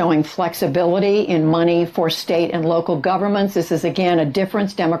now showing flexibility in money for state and local governments. This is, again, a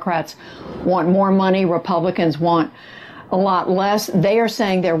difference. Democrats want more money. Republicans want a lot less. They are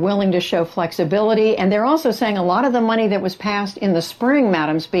saying they're willing to show flexibility, and they're also saying a lot of the money that was passed in the spring,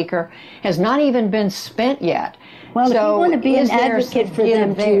 Madam Speaker, has not even been spent yet. Well, so if you want to be an advocate for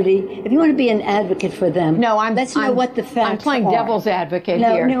them, Judy, if you want to be an advocate for them, let's know what the facts are. I'm playing devil's advocate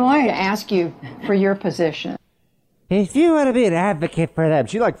here to ask you for your position. If you want to be an advocate for them.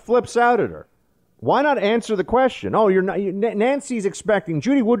 She like flips out at her. Why not answer the question? Oh, you're not. Nancy's expecting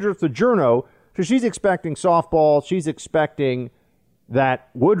Judy Woodruff's a journo, so she's expecting softball. She's expecting that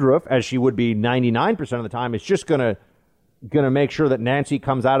Woodruff, as she would be 99% of the time, is just gonna make sure that Nancy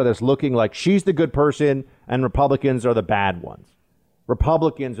comes out of this looking like she's the good person and Republicans are the bad ones.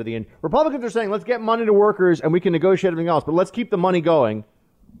 Republicans are saying, let's get money to workers and we can negotiate everything else, but let's keep the money going.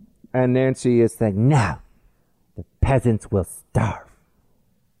 And Nancy is saying, no, the peasants will starve.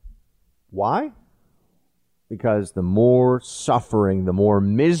 Why? Because the more suffering, the more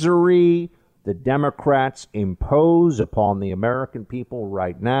misery the Democrats impose upon the American people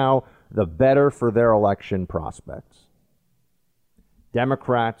right now, the better for their election prospects.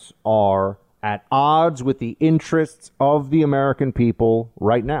 Democrats are at odds with the interests of the American people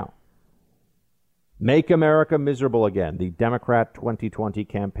right now. Make America miserable again, the Democrat 2020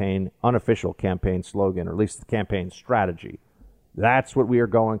 campaign, unofficial campaign slogan, or at least the campaign strategy. That's what we are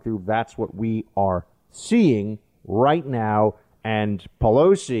going through. That's what we are seeing right now. And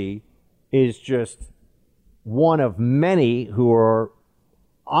Pelosi is just one of many who are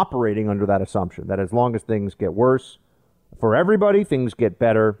operating under that assumption that as long as things get worse for everybody, things get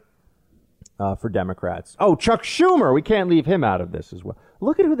better for Democrats. Oh, Chuck Schumer. We can't leave him out of this as well.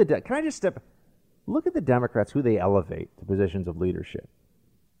 Look at who look at the Democrats, who they elevate to positions of leadership.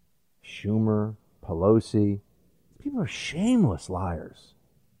 Schumer, Pelosi. People are shameless liars.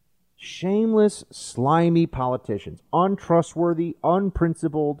 Shameless, slimy politicians. Untrustworthy,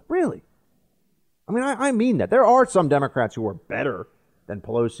 unprincipled. Really. I mean, I mean that. There are some Democrats who are better than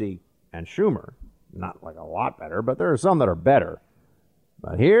Pelosi and Schumer. Not like a lot better, but there are some that are better.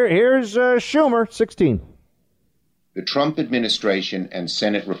 But here's Schumer, 16. The Trump administration and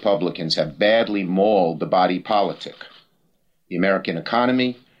Senate Republicans have badly mauled the body politic, the American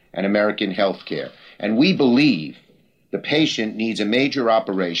economy, and American health care. And we believe the patient needs a major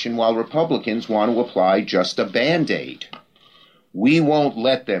operation while Republicans want to apply just a Band-Aid. We won't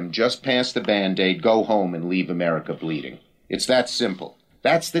let them just pass the Band-Aid, go home, and leave America bleeding. It's that simple.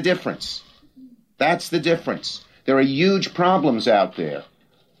 That's the difference. That's the difference. There are huge problems out there.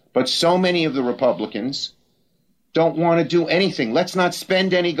 But so many of the Republicans don't want to do anything. Let's not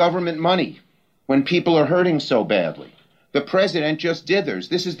spend any government money when people are hurting so badly. The president just dithers.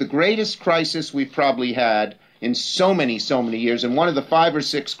 This is the greatest crisis we've probably had in so many years, and one of the 5 or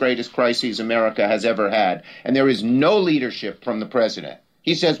 6 greatest crises America has ever had. And there is no leadership from the president.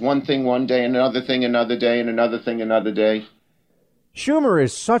 He says one thing one day, another thing another day, and another thing another day. Schumer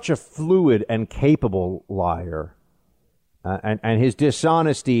is such a fluid and capable liar. And his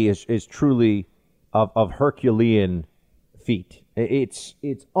dishonesty is truly of Herculean feat. It's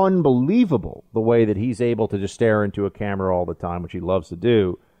unbelievable the way that he's able to just stare into a camera all the time, which he loves to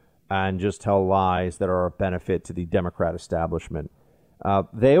do, and just tell lies that are a benefit to the Democrat establishment.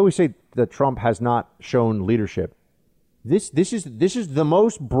 They always say that Trump has not shown leadership. This is the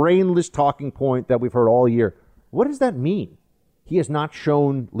most brainless talking point that we've heard all year. What does that mean? He has not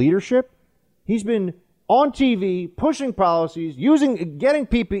shown leadership? He's been on TV, pushing policies, getting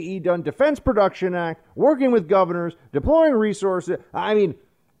PPE done, Defense Production Act, working with governors, deploying resources. I mean,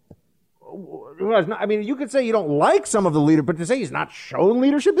 you could say you don't like some of the leader, but to say he's not shown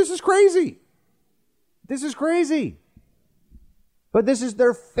leadership, this is crazy. This is crazy. But this is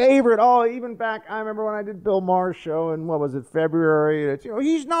their favorite. Oh, even back, I remember when I did Bill Maher's show in, February.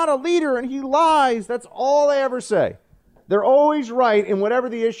 He's not a leader and he lies. That's all they ever say. They're always right in whatever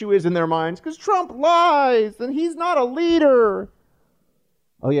the issue is in their minds because Trump lies and he's not a leader.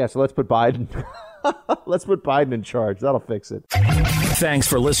 Oh, yeah, so let's put Biden. Let's put Biden in charge. That'll fix it. Thanks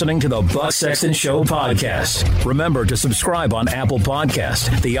for listening to the Buck Sexton Show podcast. Remember to subscribe on Apple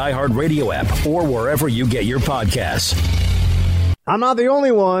Podcast, the iHeartRadio app, or wherever you get your podcasts. I'm not the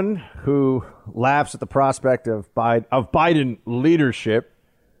only one who laughs at the prospect of Biden leadership,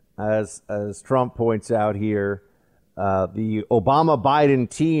 as Trump points out here. The Obama-Biden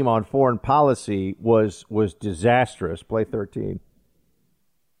team on foreign policy was disastrous. Play 13.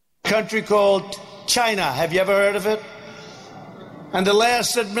 Country called China. Have you ever heard of it? And the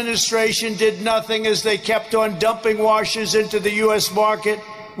last administration did nothing as they kept on dumping washers into the U.S. market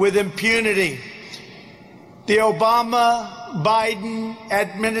with impunity. The Obama-Biden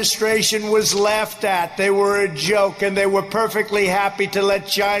administration was laughed at. They were a joke, and they were perfectly happy to let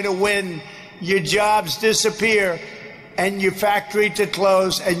China win. Your jobs disappear. and your factory to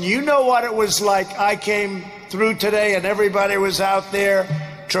close. And you know what it was like. I came through today and everybody was out there,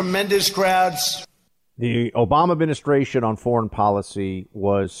 tremendous crowds. The Obama administration on foreign policy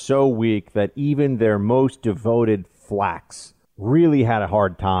was so weak that even their most devoted flacks really had a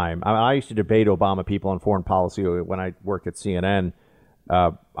hard time. I used to debate Obama people on foreign policy when I worked at CNN.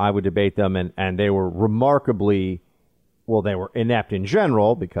 I would debate them, and they were remarkably, well, they were inept in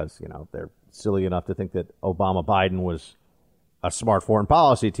general because, you know, they're silly enough to think that Obama-Biden was a smart foreign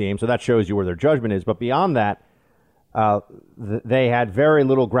policy team, so that shows you where their judgment is. But beyond that, they had very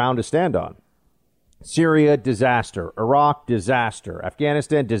little ground to stand on. Syria, disaster. Iraq, disaster.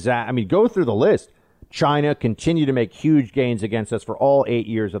 Afghanistan, disaster. I mean, go through the list. China continued to make huge gains against us for all 8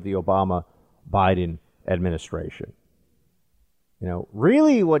 years of the Obama-Biden administration. You know,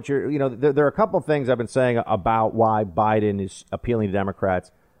 really what there are a couple of things I've been saying about why Biden is appealing to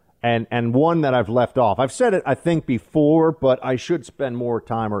Democrats, and one that I've left off. I've said it, I think, before, but I should spend more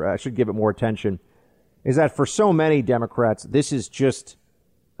time, or I should give it more attention, is that for so many Democrats, this is just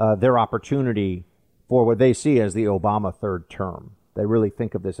their opportunity for what they see as the Obama third term. They really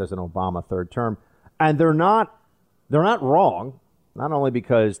think of this as an Obama third term. And they're not wrong, not only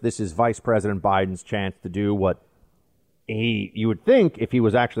because this is Vice President Biden's chance to do what you would think, if he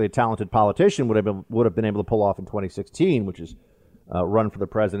was actually a talented politician, would have been able to pull off in 2016, which is run for the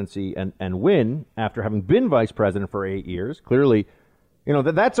presidency and win after having been vice president for 8 years. Clearly, you know,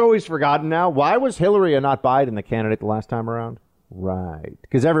 that's always forgotten now. Why was Hillary and not Biden the candidate the last time around? Right.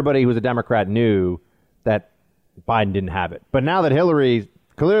 Because everybody who was a Democrat knew that Biden didn't have it. But now that Hillary's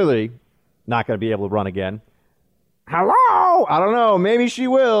clearly not going to be able to run again, hello, I don't know, maybe she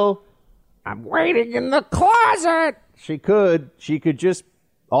will. I'm waiting in the closet. She could just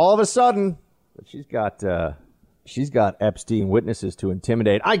all of a sudden, but she's got Epstein witnesses to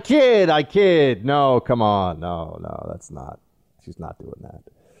intimidate. I kid. No, come on. No, that's not. She's not doing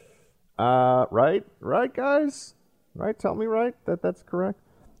that. Right, guys? Right? Tell me right that's correct.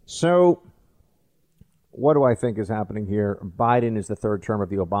 So what do I think is happening here? Biden is the third term of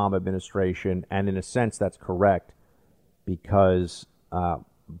the Obama administration, and in a sense that's correct because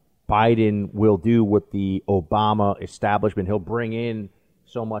Biden will do what the Obama establishment, he'll bring in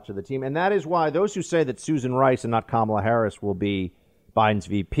so much of the team. And that is why those who say that Susan Rice and not Kamala Harris will be Biden's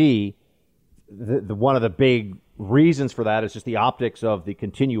VP, one of the big reasons for that is just the optics of the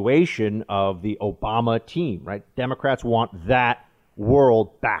continuation of the Obama team, right? Democrats want that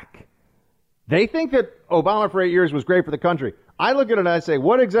world back. They think that Obama for 8 years was great for the country. I look at it and I say,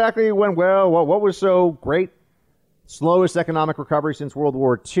 what exactly went well? What was so great? Slowest economic recovery since World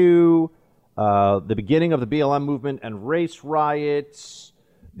War II, the beginning of the BLM movement and race riots,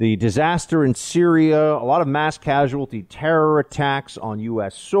 the disaster in Syria, a lot of mass casualty terror attacks on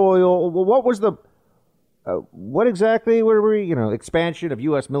U.S. soil. Well, what exactly were we, expansion of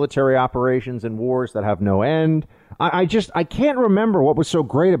U.S. military operations and wars that have no end. I can't remember what was so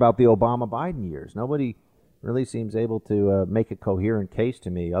great about the Obama-Biden years. Nobody really seems able to make a coherent case to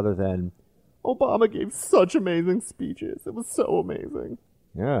me other than Obama gave such amazing speeches. It was so amazing.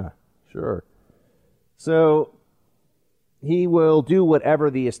 Yeah, sure. So he will do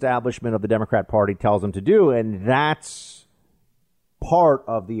whatever the establishment of the Democrat Party tells him to do, and that's part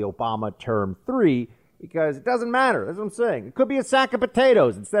of the Obama term 3, because it doesn't matter. That's what I'm saying. It could be a sack of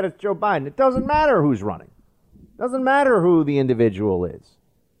potatoes instead of Joe Biden. It doesn't matter who's running. It doesn't matter who the individual is,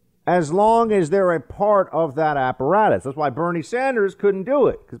 as long as they're a part of that apparatus. That's why Bernie Sanders couldn't do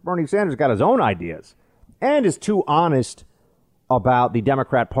it, because Bernie Sanders got his own ideas and is too honest about the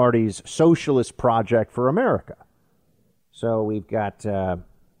Democrat Party's socialist project for America. So we've got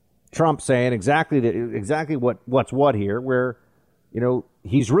Trump saying exactly what's what here, where,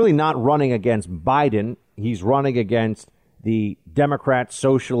 he's really not running against Biden. He's running against the Democrat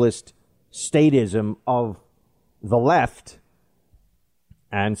socialist statism of the left.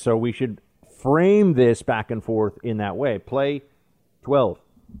 And so we should frame this back and forth in that way. Play 12.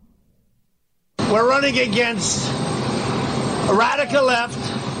 We're running against a radical left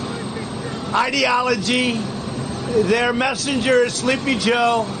ideology. Their messenger is Sleepy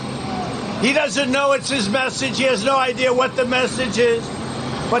Joe. He doesn't know it's his message. He has no idea what the message is.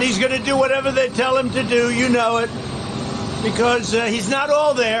 But he's going to do whatever they tell him to do. You know it. Because he's not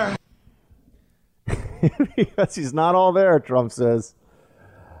all there. Because he's not all there, Trump says.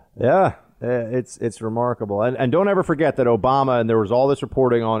 Yeah, it's remarkable. And don't ever forget that Obama, and there was all this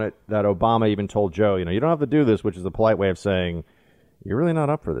reporting on it, that Obama even told Joe, you don't have to do this, which is a polite way of saying, you're really not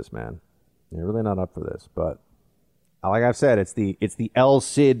up for this, man. You're really not up for this. But like I've said, it's the El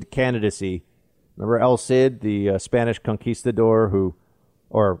Cid candidacy. Remember El Cid, the Spanish conquistador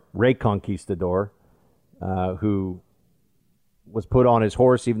or Rey Conquistador, who was put on his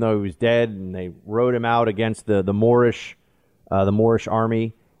horse even though he was dead, and they rode him out against the Moorish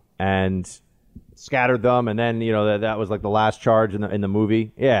army and scattered them, and then that was like the last charge in the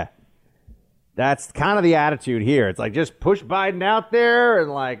movie. Yeah, that's kind of the attitude here. It's like, just push Biden out there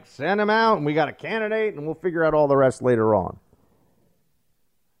and like send him out, and we got a candidate, and we'll figure out all the rest later on.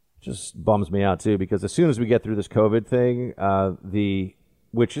 Just bums me out too, because as soon as we get through this COVID thing,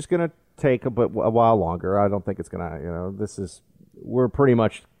 which is going to take a while longer. I don't think it's going to, we're pretty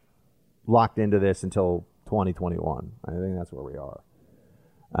much locked into this until 2021. I think that's where we are.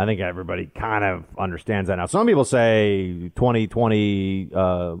 I think everybody kind of understands that now. Some people say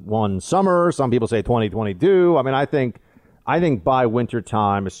 2021 summer. Some people say 2022. I mean, I think by winter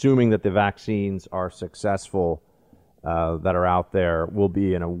time, assuming that the vaccines are successful, that are out there, we'll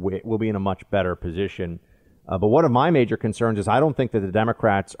be in a much better position. But one of my major concerns is I don't think that the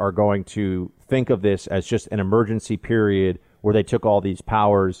Democrats are going to think of this as just an emergency period where they took all these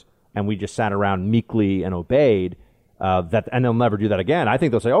powers and we just sat around meekly and obeyed. And they'll never do that again. I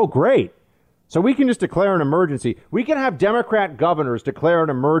think they'll say, oh, great. So we can just declare an emergency. We can have Democrat governors declare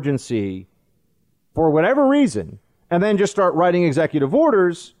an emergency for whatever reason and then just start writing executive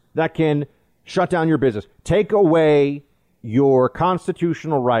orders that can shut down your business, take away your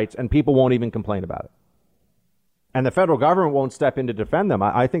constitutional rights, and people won't even complain about it. And the federal government won't step in to defend them.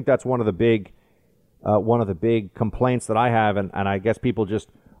 I think that's one of the big complaints that I have, and I guess people just...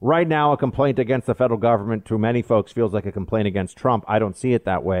 Right now, a complaint against the federal government to many folks feels like a complaint against Trump. I don't see it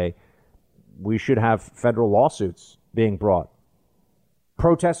that way. We should have federal lawsuits being brought.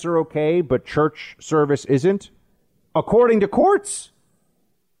 Protests are okay, but church service isn't. According to courts.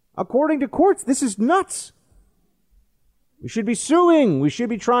 This is nuts. We should be suing. We should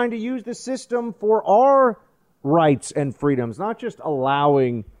be trying to use the system for our rights and freedoms, not just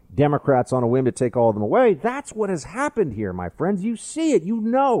allowing Democrats on a whim to take all of them away. That's what has happened here, my friends. You see it. You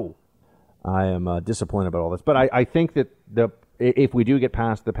know. I am disappointed about all this. But I think that if we do get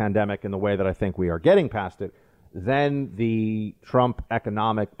past the pandemic in the way that I think we are getting past it, then the Trump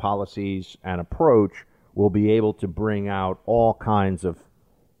economic policies and approach will be able to bring out all kinds of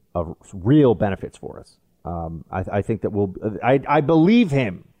real benefits for us. I think that I believe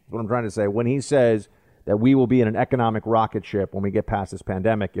him, is what I'm trying to say, when he says that we will be in an economic rocket ship when we get past this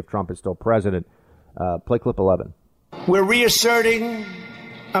pandemic if Trump is still president. Play clip 11. We're reasserting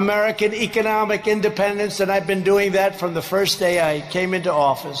American economic independence, and I've been doing that from the first day I came into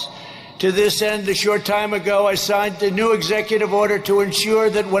office. To this end, a short time ago, I signed a new executive order to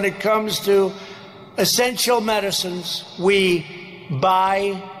ensure that when it comes to essential medicines, we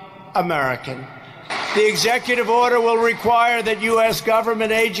buy American. The executive order will require that U.S.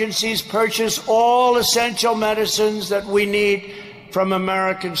 government agencies purchase all essential medicines that we need from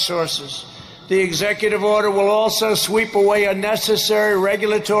American sources. The executive order will also sweep away unnecessary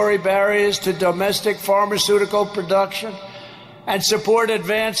regulatory barriers to domestic pharmaceutical production and support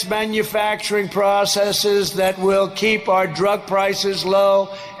advanced manufacturing processes that will keep our drug prices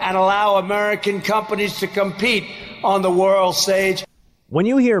low and allow American companies to compete on the world stage. When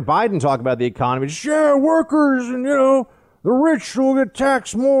you hear Biden talk about the economy, just, workers and, the rich will get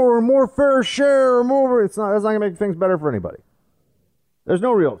taxed more fair share, more. That's not going to make things better for anybody. There's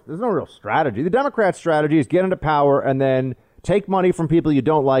no real strategy. The Democrat strategy is get into power and then take money from people you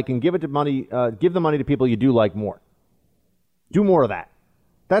don't like and give the money to people you do like more. Do more of that.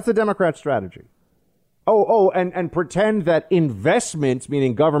 That's the Democrat strategy. And pretend that investments,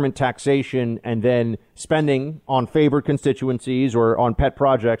 meaning government taxation and then spending on favored constituencies or on pet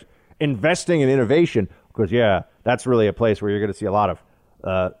projects, investing in innovation, because, that's really a place where you're going to see a lot of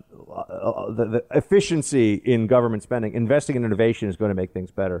the efficiency in government spending. Investing in innovation is going to make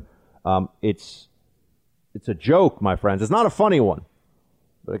things better. It's a joke, my friends. It's not a funny one,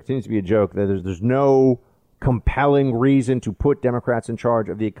 but it continues to be a joke. There's no compelling reason to put Democrats in charge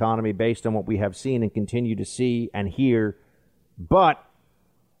of the economy based on what we have seen and continue to see and hear. But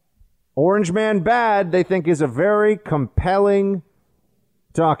Orange Man bad, they think, is a very compelling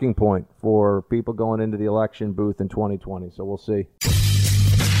talking point for people going into the election booth in 2020. So we'll see.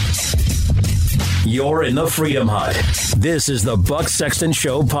 You're in the Freedom Hut. This is the Buck Sexton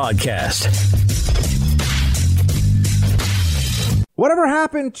Show podcast. Whatever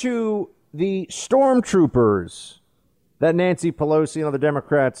happened to the stormtroopers that Nancy Pelosi and other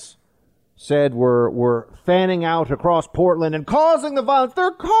Democrats said were fanning out across Portland and causing the violence?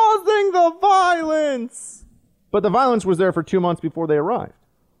 They're causing the violence! But the violence was there for 2 months before they arrived.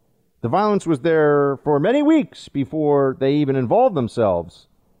 The violence was there for many weeks before they even involved themselves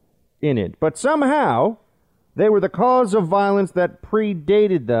in it. But somehow, they were the cause of violence that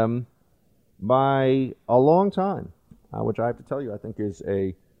predated them by a long time. which I have to tell you, I think is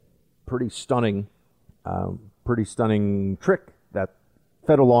a pretty stunning trick that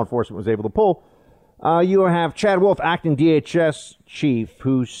federal law enforcement was able to pull. You have Chad Wolf, acting DHS chief,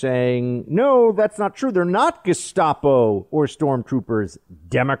 who's saying, no, that's not true. They're not Gestapo or stormtroopers,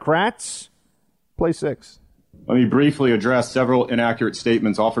 Democrats. Play 6. Let me briefly address several inaccurate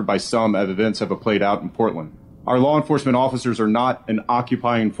statements offered by some as events have played out in Portland. Our law enforcement officers are not an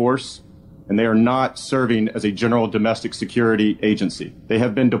occupying force, and they are not serving as a general domestic security agency. They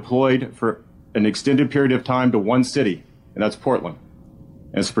have been deployed for an extended period of time to one city, and that's Portland,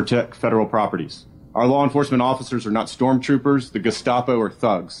 and it's to protect federal properties. Our law enforcement officers are not stormtroopers, the Gestapo, or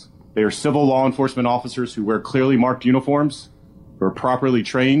thugs. They are civil law enforcement officers who wear clearly marked uniforms, who are properly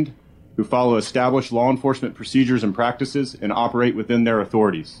trained, who follow established law enforcement procedures and practices, and operate within their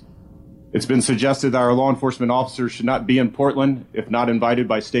authorities. It's been suggested that our law enforcement officers should not be in Portland if not invited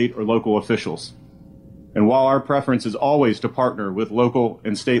by state or local officials. And while our preference is always to partner with local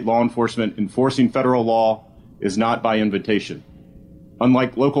and state law enforcement, enforcing federal law is not by invitation.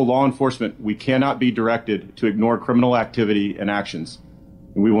 Unlike local law enforcement, we cannot be directed to ignore criminal activity and actions,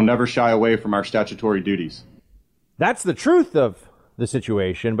 and we will never shy away from our statutory duties. That's the truth of the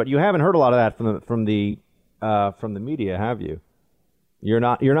situation, but you haven't heard a lot of that from the media, have you? You're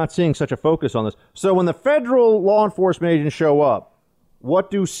not seeing such a focus on this. So when the federal law enforcement agents show up,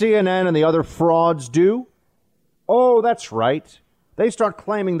 what do CNN and the other frauds do? Oh, that's right. They start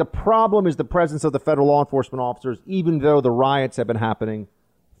claiming the problem is the presence of the federal law enforcement officers, even though the riots have been happening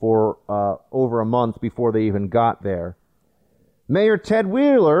for over a month before they even got there. Mayor Ted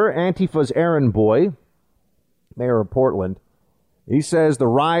Wheeler, Antifa's errand boy, mayor of Portland, he says the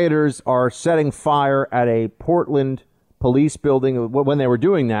rioters are setting fire at a Portland police building. When they were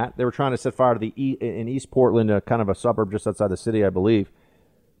doing that, they were trying to set fire to in East Portland, kind of a suburb just outside the city, I believe.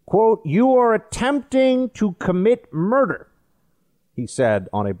 Quote, "You are attempting to commit murder," he said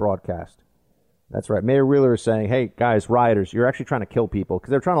on a broadcast. That's right. Mayor Wheeler is saying, hey, guys, rioters, you're actually trying to kill people because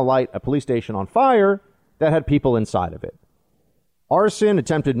they're trying to light a police station on fire that had people inside of it. Arson,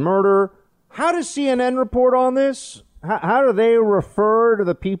 attempted murder. How does CNN report on this? How do they refer to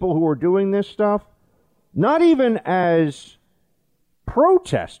the people who are doing this stuff? Not even as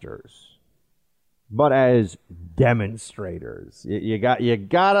protesters, but as demonstrators. You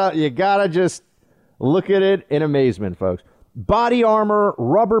gotta just look at it in amazement, folks. Body armor,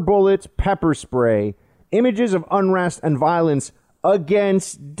 rubber bullets, pepper spray, images of unrest and violence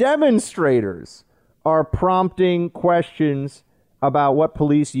against demonstrators are prompting questions about what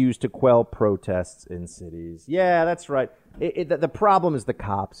police use to quell protests in cities. Yeah, that's right. The problem is the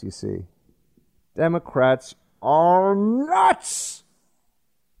cops, you see. Democrats are nuts.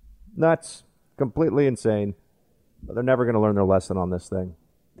 Nuts. Completely insane. But they're never going to learn their lesson on this thing.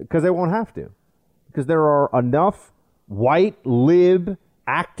 Because they won't have to. Because there are enough white lib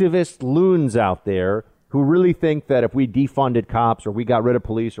activist loons out there who really think that if we defunded cops or we got rid of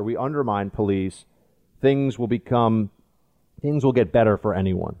police or we undermined police, things will get better for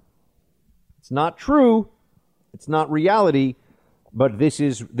anyone. It's not true. It's not reality. But this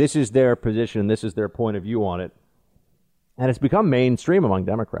is their position. This is their point of view on it. And it's become mainstream among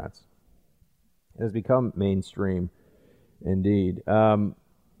Democrats. It has become mainstream indeed.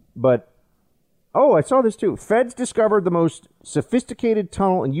 But I saw this too. Feds discovered the most sophisticated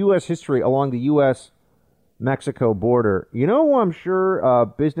tunnel in U.S. history along the U.S.-Mexico border. You know who I'm sure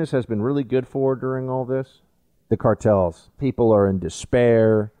business has been really good for during all this? The cartels. People are in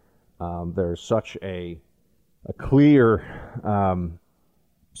despair. There's such a clear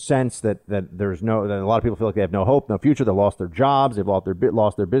sense that that a lot of people feel like they have no hope, no future. They lost their jobs. They've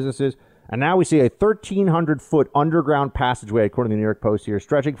lost their businesses. And now we see a 1,300-foot underground passageway, according to the New York Post here,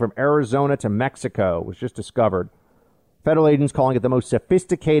 stretching from Arizona to Mexico, was just discovered. Federal agents calling it the most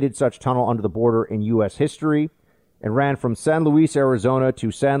sophisticated such tunnel under the border in U.S. history. It ran from San Luis, Arizona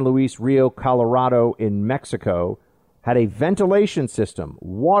to San Luis Rio, Colorado in Mexico. Had a ventilation system,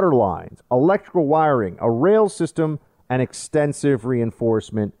 water lines, electrical wiring, a rail system, and extensive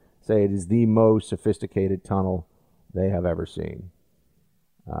reinforcement. Say it is the most sophisticated tunnel they have ever seen.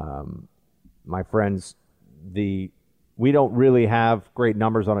 My friends, we don't really have great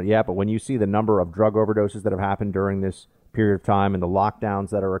numbers on it yet, but when you see the number of drug overdoses that have happened during this period of time and the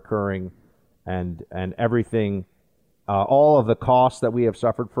lockdowns that are occurring and everything, all of the costs that we have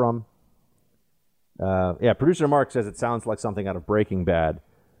suffered from. Producer Mark says it sounds like something out of Breaking Bad.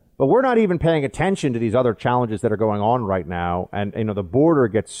 But we're not even paying attention to these other challenges that are going on right now. And, the border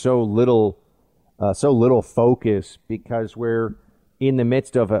gets so little focus because we're in the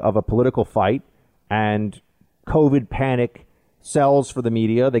midst of a political fight, and COVID panic sells for the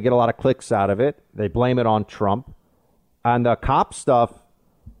media. They get a lot of clicks out of it. They blame it on Trump. And the cop stuff,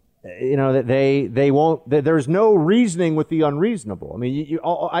 they won't. There's no reasoning with the unreasonable. I mean,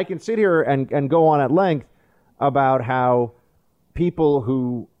 I can sit here and go on at length about how people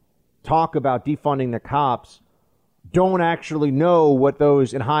who talk about defunding the cops don't actually know what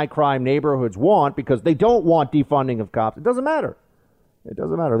those in high crime neighborhoods want, because they don't want defunding of cops. It doesn't matter. It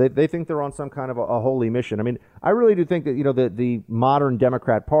doesn't matter. They think they're on some kind of a holy mission. I mean, I really do think that, the modern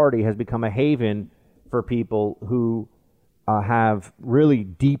Democrat Party has become a haven for people who have really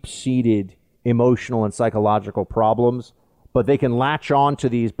deep-seated emotional and psychological problems, but they can latch on to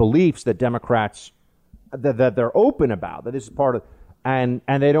these beliefs that Democrats, that they're open about, that this is part of, and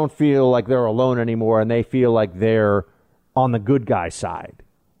they don't feel like they're alone anymore, and they feel like they're on the good guy side.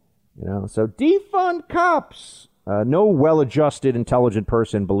 So defund cops. No well-adjusted, intelligent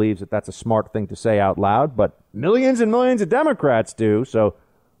person believes that that's a smart thing to say out loud, but millions and millions of Democrats do. So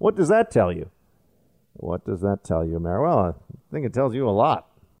what does that tell you? What does that tell you, Mary? Well, I think it tells you a lot.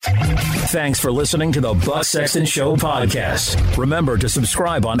 Thanks for listening to the Buck Sexton Show podcast. Remember to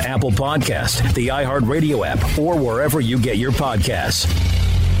subscribe on Apple Podcast, the iHeartRadio app, or wherever you get your podcasts.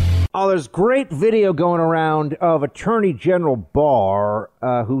 Oh, there's great video going around of Attorney General Barr,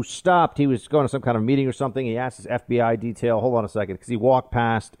 who stopped. He was going to some kind of meeting or something. He asked his FBI detail, hold on a second, because he walked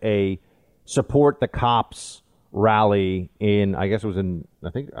past a Support the Cops rally in, I guess it was in,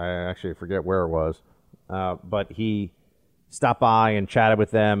 I actually forget where it was. But he stopped by and chatted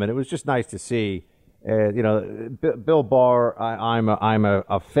with them, and it was just nice to see. Bill Barr, I'm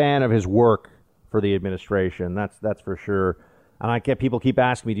a fan of his work for the administration. That's for sure. And people keep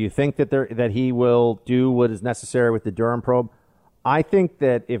asking me, do you think that he will do what is necessary with the Durham probe? I think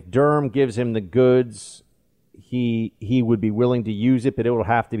that if Durham gives him the goods, he would be willing to use it, but it will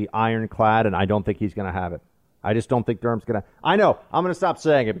have to be ironclad, and I don't think he's going to have it. I just don't think Durham's going to. I know. I'm going to stop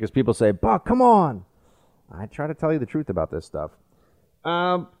saying it because people say, Buck, come on. I try to tell you the truth about this stuff.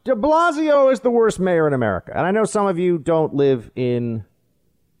 De Blasio is the worst mayor in America. And I know some of you don't live in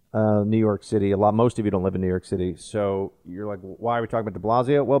New York City. Most of you don't live in New York City. So you're like, why are we talking about de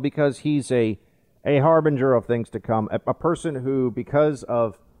Blasio? Well, because he's a harbinger of things to come. A person who, because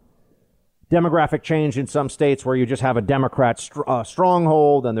of demographic change in some states where you just have a Democrat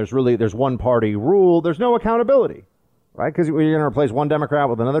stronghold and there's one party rule, there's no accountability, right? Because you're going to replace one Democrat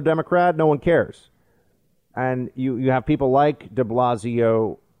with another Democrat, no one cares. And you have people like de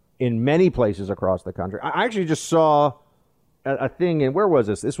Blasio in many places across the country. I actually just saw a thing in, where was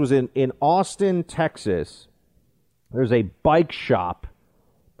this? This was in Austin, Texas. There's a bike shop,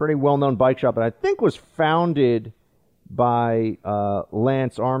 pretty well-known bike shop, and I think was founded by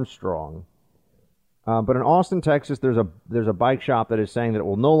Lance Armstrong. But in Austin, Texas, there's a bike shop that is saying that it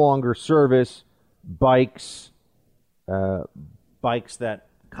will no longer service bikes that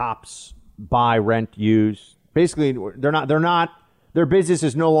cops buy, rent, use. Basically, their business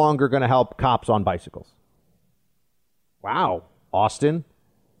is no longer going to help cops on bicycles. Wow, Austin.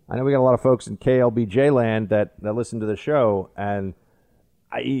 I know we got a lot of folks in KLBJ land that listen to the show, and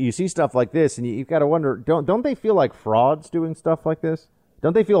you see stuff like this, and you've got to wonder, don't they feel like frauds doing stuff like this?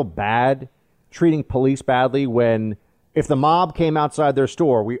 Don't they feel bad treating police badly when, if the mob came outside their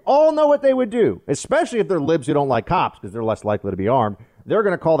store, we all know what they would do, especially if they're libs who don't like cops because they're less likely to be armed. They're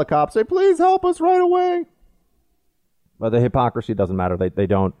going to call the cops, say, please help us right away. But the hypocrisy doesn't matter. They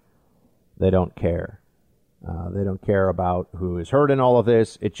don't care. They don't care about who is hurt in all of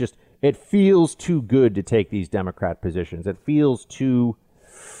this. It feels too good to take these Democrat positions. It feels too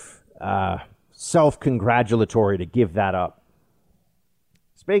self-congratulatory to give that up.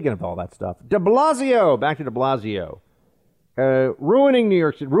 Speaking of all that stuff, de Blasio, back to de Blasio. Ruining New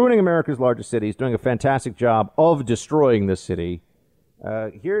York City, ruining America's largest city. He's doing a fantastic job of destroying this city.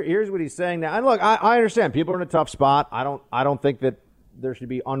 Here's what he's saying now. And look, I understand people are in a tough spot. I don't think that there should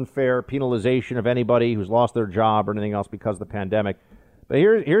be unfair penalization of anybody who's lost their job or anything else because of the pandemic. But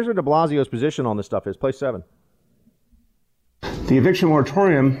here's what de Blasio's position on this stuff is. Play 7. The eviction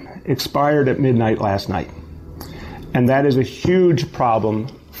moratorium expired at midnight last night. And that is a huge problem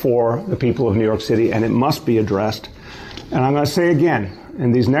for the people of New York City, and it must be addressed. And I'm going to say again,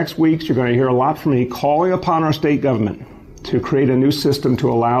 in these next weeks, you're going to hear a lot from me calling upon our state government to create a new system to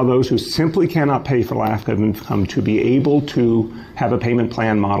allow those who simply cannot pay for lack of income to be able to have a payment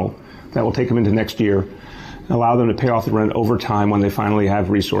plan model that will take them into next year, allow them to pay off the rent over time when they finally have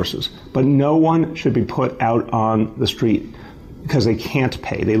resources. But no one should be put out on the street because they can't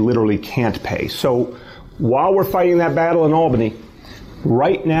pay. They literally can't pay. So while we're fighting that battle in Albany,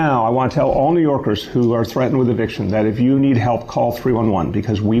 right now, I want to tell all New Yorkers who are threatened with eviction that if you need help, call 311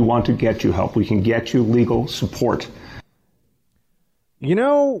 because we want to get you help. We can get you legal support. You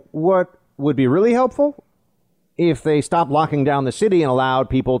know what would be really helpful? if they stopped locking down the city and allowed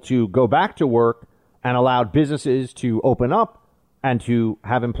people to go back to work and allowed businesses to open up and to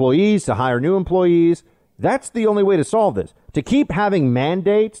have employees, to hire new employees. That's the only way to solve this. To keep having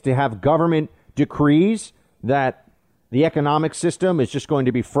mandates, to have government decrees that the economic system is just going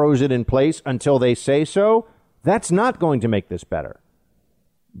to be frozen in place until they say so, that's not going to make this better.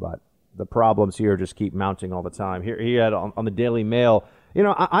 But the problems here just keep mounting all the time. Here he had on the Daily Mail, you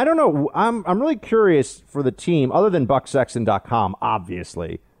know, I don't know. I'm really curious for the team, other than BuckSexton.com,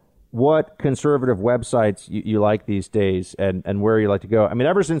 obviously, what conservative websites you like these days and where you like to go. I mean,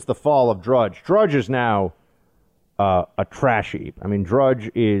 ever since the fall of Drudge is now a trash heap. I mean,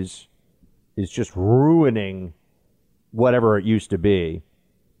 Drudge is just ruining whatever it used to be.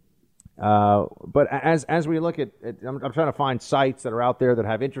 But as we look at I'm trying to find sites that are out there that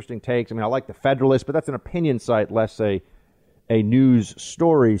have interesting takes. I mean, I like the Federalist, but that's an opinion site, less a news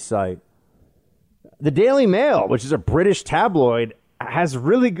story site. The Daily Mail, which is a British tabloid, has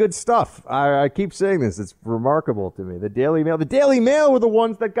really good stuff. I keep saying this. It's remarkable to me. The Daily Mail were the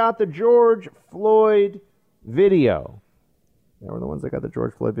ones that got the George Floyd video. They were the ones that got the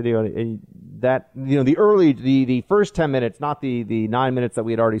George Floyd video. And that, you know, the first 10 minutes, not the 9 minutes that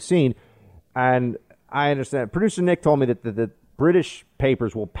we had already seen. And I understand. Producer Nick told me that the British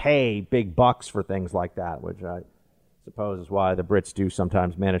papers will pay big bucks for things like that, which I suppose is why the Brits do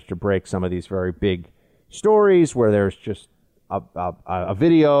sometimes manage to break some of these very big stories where there's just a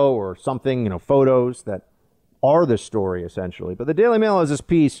video or something, you know, photos that are the story, essentially. But the Daily Mail has this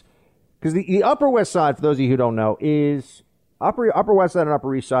piece, because the Upper West Side, for those of you who don't know, is Upper West Side and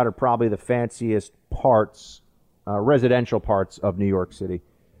Upper East Side are probably the fanciest parts, residential parts of New York City.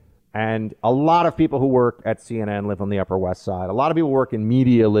 And a lot of people who work at CNN live on the Upper West Side. A lot of people who work in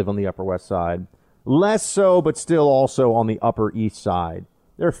media live on the Upper West Side. Less so, but still also on the Upper East Side.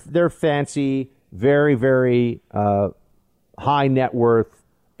 They're fancy, very, very high net worth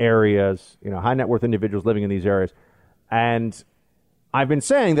areas, you know, high net worth individuals living in these areas. And I've been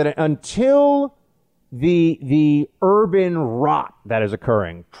saying that until the urban rot that is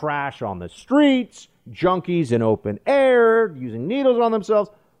occurring, trash on the streets, junkies in open air, using needles on themselves,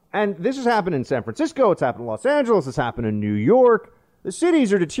 and this has happened in San Francisco, it's happened in Los Angeles, it's happened in New York. The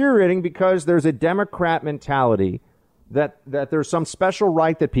cities are deteriorating because there's a Democrat mentality that there's some special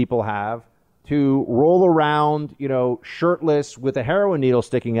right that people have to roll around, you know, shirtless with a heroin needle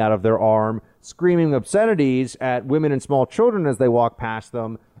sticking out of their arm, screaming obscenities at women and small children as they walk past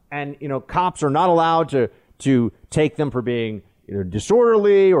them. And, you know, cops are not allowed to take them for being, you know,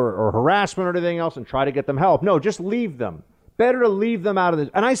 disorderly or harassment or anything else and try to get them help. No, just leave them. Better to leave them out of this.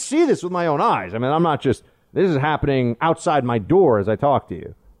 And I see this with my own eyes. I mean, I'm not just, this is happening outside my door as I talk to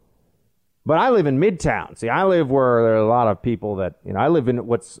you. But I live in Midtown. See, I live where there are a lot of people that, you know, I live in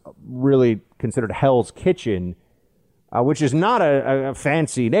what's really considered Hell's Kitchen, which is not a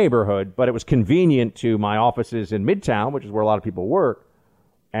fancy neighborhood, but it was convenient to my offices in Midtown, which is where a lot of people work.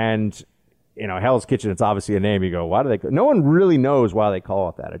 And, you know, Hell's Kitchen, it's obviously a name. You go, why do they? No one really knows why they call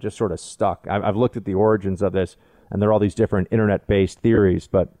it that. It just sort of stuck. I've looked at the origins of this, and there are all these different internet-based theories.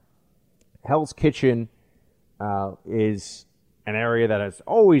 But Hell's Kitchen is an area that has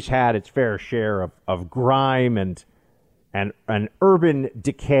always had its fair share of grime and urban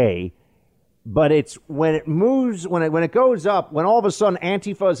decay. But it's when it moves, when it goes up, when all of a sudden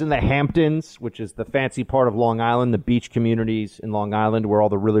Antifa's in the Hamptons, which is the fancy part of Long Island, the beach communities in Long Island where all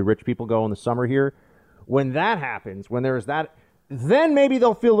the really rich people go in the summer here. When that happens, when there's that, then maybe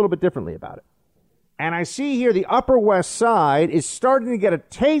they'll feel a little bit differently about it. And I see here the Upper West Side is starting to get a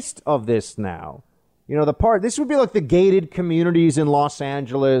taste of this now. You know, this would be like the gated communities in Los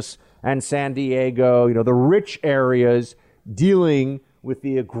Angeles and San Diego, you know, the rich areas dealing with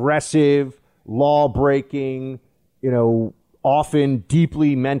the aggressive, law-breaking, you know, often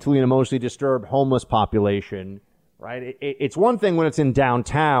deeply mentally and emotionally disturbed homeless population, right? It's one thing when it's in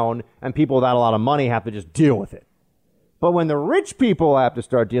downtown and people without a lot of money have to just deal with it. But when the rich people have to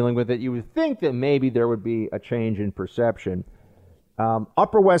start dealing with it, you would think that maybe there would be a change in perception.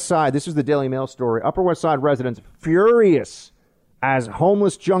 Upper West Side, this is the Daily Mail story. Upper West Side residents furious as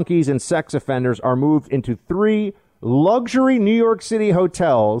homeless junkies and sex offenders are moved into 3 luxury New York City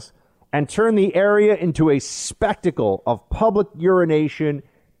hotels and turn the area into a spectacle of public urination,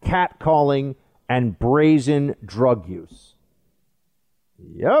 catcalling, and brazen drug use.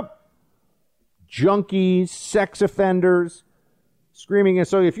 Yep. Junkies, sex offenders, screaming. And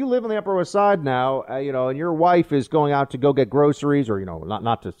so if you live on the Upper West Side now, you know, and your wife is going out to go get groceries, or, you know,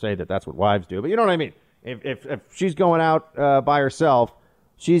 not to say that that's what wives do, but you know what I mean? If she's going out by herself,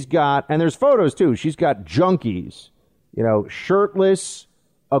 she's got, and there's photos too, she's got junkies, you know, shirtless,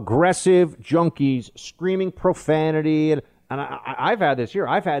 aggressive junkies screaming profanity. And I've had this here.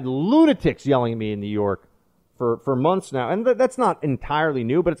 I've had lunatics yelling at me in New York for months now. And that's not entirely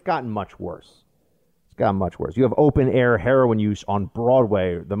new, but it's gotten much worse. It's gotten much worse. You have open air heroin use on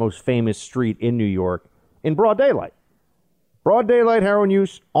Broadway, the most famous street in New York, in broad daylight. Broad daylight heroin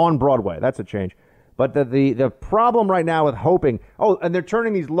use on Broadway. That's a change. But the problem right now with hoping, and they're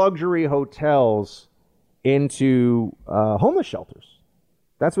turning these luxury hotels into homeless shelters.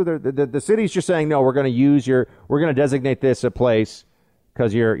 That's what the city's just saying, no, we're going to designate this a place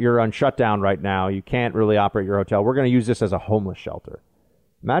because you're on shutdown right now. You can't really operate your hotel. We're going to use this as a homeless shelter.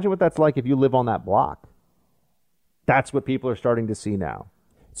 Imagine what that's like if you live on that block. That's what people are starting to see now.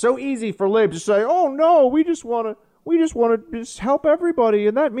 It's so easy for libs to say, oh no, we just want to just help everybody,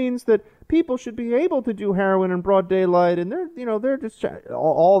 and that means that people should be able to do heroin in broad daylight, and they're just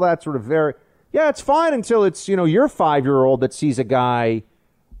all that sort of it's fine until it's your 5-year-old that sees a guy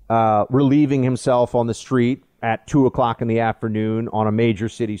relieving himself on the street at 2:00 in the afternoon on a major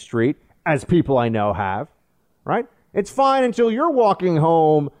city street, as people I know have, right? It's fine until you're walking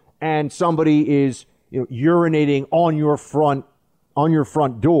home and somebody is urinating on your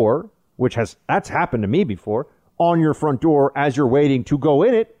front door, that's happened to me before, on your front door as you're waiting to go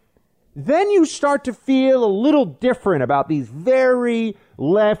in it. Then you start to feel a little different about these very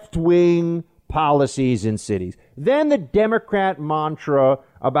left-wing policies in cities. Then the Democrat mantra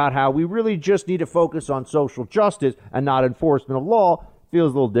about how we really just need to focus on social justice and not enforcement of law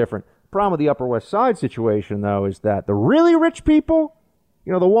feels a little different. Problem with the Upper West Side situation, though, is that the really rich people,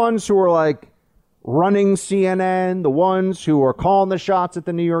 the ones who are like running CNN, the ones who are calling the shots at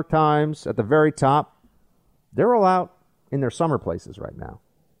the New York Times at the very top, they're all out in their summer places right now.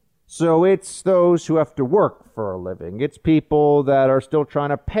 So it's those who have to work for a living. It's people that are still trying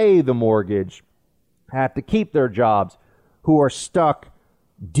to pay the mortgage, have to keep their jobs, who are stuck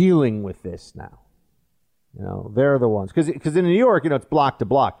dealing with this now. They're the ones. Because in New York, it's block to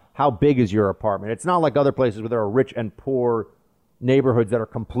block. How big is your apartment? It's not like other places where there are rich and poor neighborhoods that are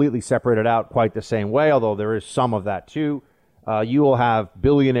completely separated out quite the same way, although there is some of that too. You will have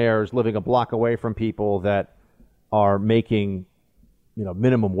billionaires living a block away from people that are making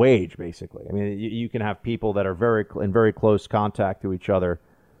minimum wage, basically. I mean, you can have people that are in very close contact to each other,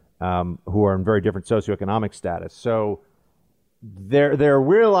 who are in very different socioeconomic status. So there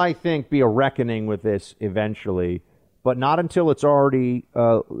will, I think, be a reckoning with this eventually, but not until it's already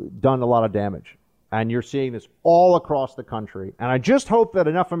done a lot of damage. And you're seeing this all across the country. And I just hope that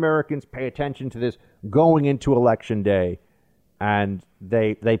enough Americans pay attention to this going into Election Day, and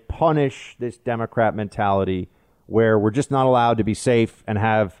they punish this Democrat mentality where we're just not allowed to be safe and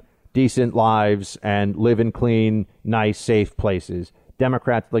have decent lives and live in clean, nice, safe places.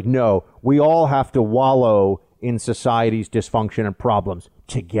 Democrats no, we all have to wallow in society's dysfunction and problems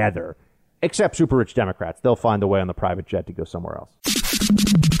together. Except super rich Democrats. They'll find a way on the private jet to go somewhere else.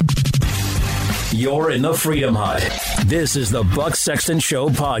 You're in the Freedom Hut. This is the Buck Sexton Show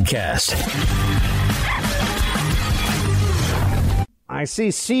podcast. I see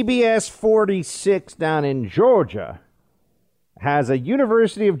CBS 46 down in Georgia has a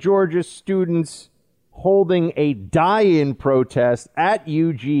University of Georgia students holding a die-in protest at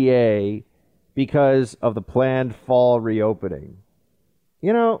UGA because of the planned fall reopening.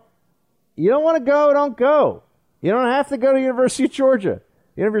 You don't want to go, don't go. You don't have to go to University of Georgia.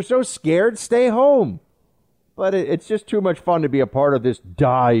 If you're so scared, stay home. But it's just too much fun to be a part of this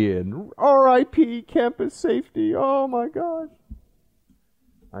die-in. R.I.P. campus safety. Oh, my gosh.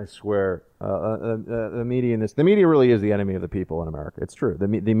 I swear, the media really is the enemy of the people in America. It's true.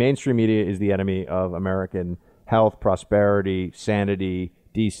 The mainstream media is the enemy of American health, prosperity, sanity,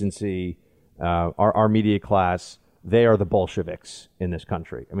 decency. Our media class, they are the Bolsheviks in this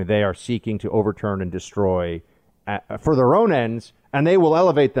country. I mean, they are seeking to overturn and destroy for their own ends, and they will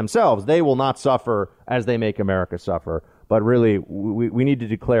elevate themselves. They will not suffer as they make America suffer. But really, we need to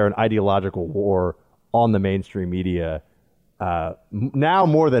declare an ideological war on the mainstream media. Now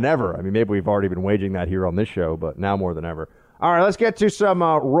more than ever. I mean, maybe we've already been waging that here on this show, but now more than ever. All right, let's get to some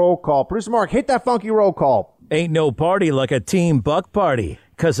roll call. Producer Mark, hit that funky roll call. Ain't no party like a Team Buck party,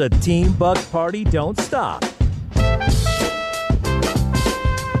 'cause a Team Buck party don't stop.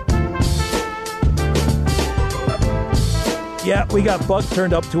 Yeah, we got Buck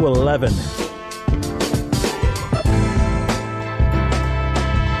turned up to 11.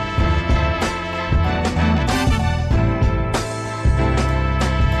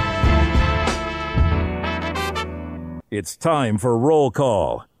 It's time for roll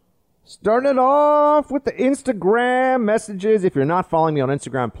call. Starting it off with the Instagram messages. If you're not following me on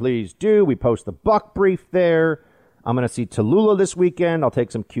Instagram, please do. We post the Buck Brief there. I'm going to see Tallulah this weekend. I'll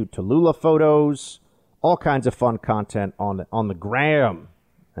take some cute Tallulah photos. All kinds of fun content on the gram.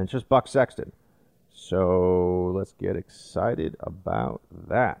 And it's just Buck Sexton. So let's get excited about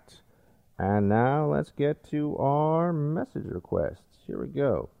that. And now let's get to our message requests. Here we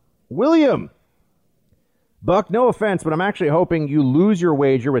go. William. Buck, no offense, but I'm actually hoping you lose your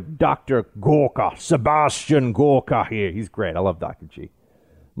wager with Dr. Gorka. Sebastian Gorka here. He's great. I love Dr. G.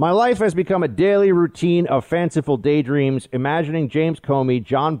 My life has become a daily routine of fanciful daydreams, imagining James Comey,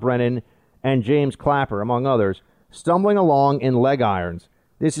 John Brennan, and James Clapper, among others, stumbling along in leg irons.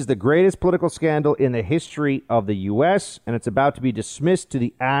 This is the greatest political scandal in the history of the U.S., and it's about to be dismissed to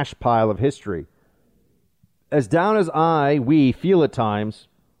the ash pile of history. As down as we feel at times,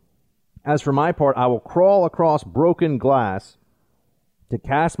 as for my part, I will crawl across broken glass to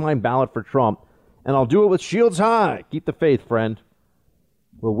cast my ballot for Trump, and I'll do it with shields high. Keep the faith, friend.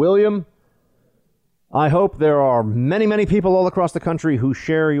 Well, William, I hope there are many, many people all across the country who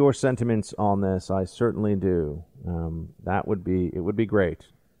share your sentiments on this. I certainly do. It would be great.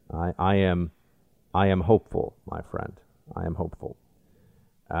 I am hopeful, my friend. I am hopeful.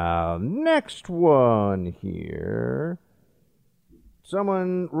 Next one here.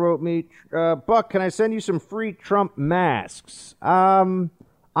 Someone wrote me, Buck, can I send you some free Trump masks? I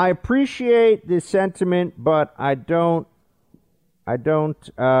appreciate the sentiment, but I don't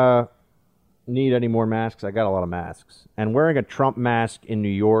need any more masks. I got a lot of masks. And wearing a Trump mask in New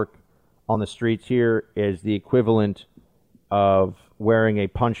York on the streets here is the equivalent of wearing a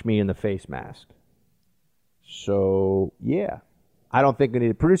punch me in the face mask. So, yeah. I don't think we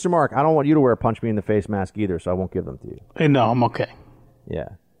need it. Producer Mark, I don't want you to wear a punch me in the face mask either, so I won't give them to you. Hey, no, I'm okay. Yeah.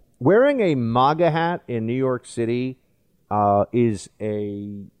 Wearing a MAGA hat in New York City is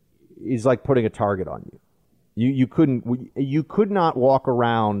like putting a target on you. You could not walk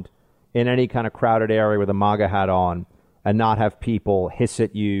around in any kind of crowded area with a MAGA hat on and not have people hiss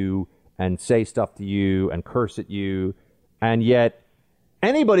at you and say stuff to you and curse at you. And yet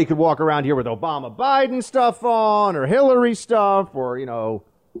anybody could walk around here with Obama Biden stuff on or Hillary stuff or,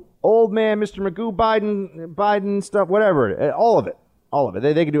 old man Mr. Magoo Biden stuff, whatever. All of it.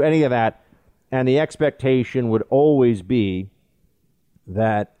 They could do any of that. And the expectation would always be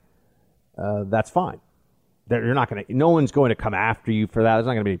that that's fine. No one's going to come after you for that. There's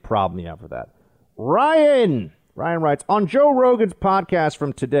not going to be any problem you have for that. Ryan writes, on Joe Rogan's podcast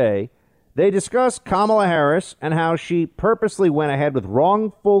from today, they discuss Kamala Harris and how she purposely went ahead with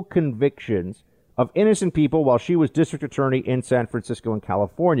wrongful convictions of innocent people while she was district attorney in San Francisco and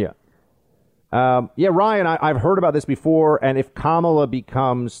California. Ryan, I've heard about this before, and if Kamala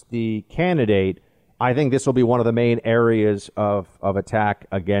becomes the candidate, I think this will be one of the main areas of attack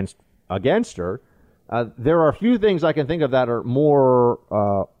against her. There are a few things I can think of that are more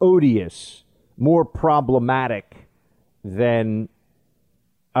odious, more problematic than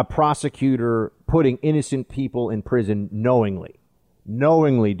a prosecutor putting innocent people in prison knowingly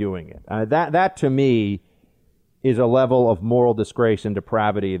doing it. That to me is a level of moral disgrace and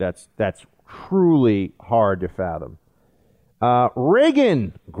depravity that's truly hard to fathom.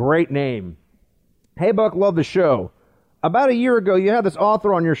 Reagan, great name. Hey, Buck, love the show. About a year ago, you had this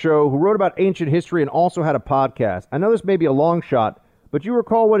author on your show who wrote about ancient history and also had a podcast. I know this may be a long shot, but you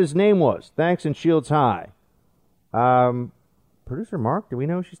recall what his name was. Thanks and shields high. Producer Mark, do we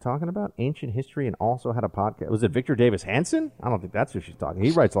know who she's talking about? Ancient history and also had a podcast. Was it Victor Davis Hanson? I don't think that's who she's talking.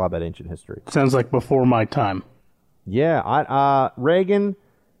 He writes a lot about ancient history. Sounds like before my time. Yeah, Reagan,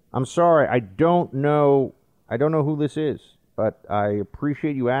 I'm sorry. I don't know who this is, but I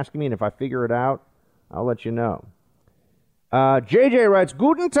appreciate you asking me, and if I figure it out, I'll let you know. JJ writes,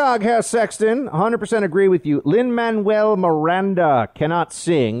 Guten Tag, Herr Sexton. 100% agree with you. Lin-Manuel Miranda cannot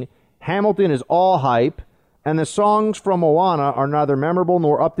sing. Hamilton is all hype. And the songs from Moana are neither memorable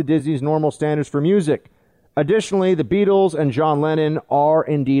nor up to Disney's normal standards for music. Additionally, the Beatles and John Lennon are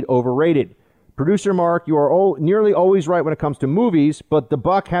indeed overrated. Producer Mark, you are nearly always right when it comes to movies, but the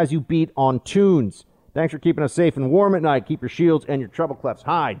Buck has you beat on tunes. Thanks for keeping us safe and warm at night. Keep your shields and your treble clefs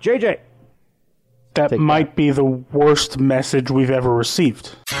high. JJ! That might be the worst message we've ever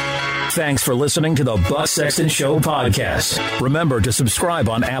received. Thanks for listening to the Buck Sexton Show podcast. Remember to subscribe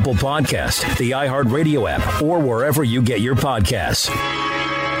on Apple Podcasts, the iHeartRadio app, or wherever you get your podcasts.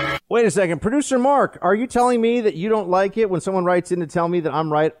 Wait a second. Producer Mark, are you telling me that you don't like it when someone writes in to tell me that I'm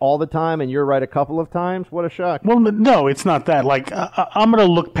right all the time and you're right a couple of times? What a shock. Well, no, it's not that. I'm going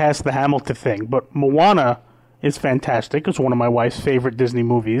to look past the Hamilton thing, but Moana is fantastic. It's one of my wife's favorite Disney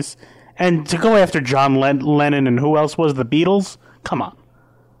movies. And to go after John Lennon and who else was the Beatles? Come on.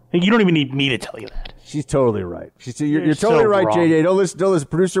 You don't even need me to tell you that. She's totally right. You're You're totally so right, wrong. JJ. Don't listen.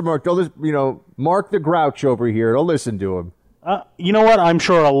 Producer Mark, don't listen, Mark the Grouch over here. Don't listen to him. You know what? I'm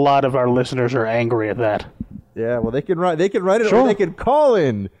sure a lot of our listeners are angry at that. Yeah, well, they can write it, Sure. or they can call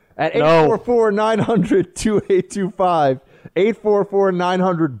in at No. 844-900-2825,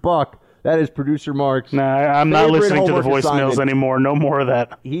 844-900-BUCK. That is Producer Mark's. Nah, I'm not favorite listening to the homework voicemails assignment. anymore. No more of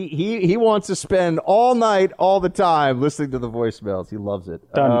that. He wants to spend all night, all the time, listening to the voicemails. He loves it.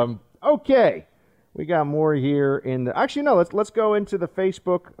 Done. Okay, we got more here in the. Actually, no. Let's go into the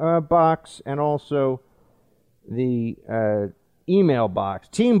Facebook box and also the email box.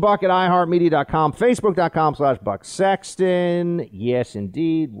 TeamBuck at iHeartMedia.com, Facebook.com/Buck Sexton. Yes,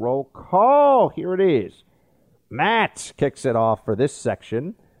 indeed. Roll call. Here it is. Matt kicks it off for this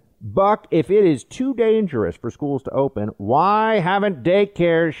section. Buck, if it is too dangerous for schools to open, why haven't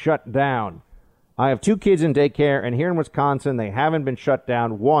daycares shut down? I have 2 kids in daycare, and here in Wisconsin, they haven't been shut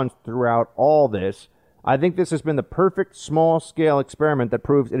down once throughout all this. I think this has been the perfect small-scale experiment that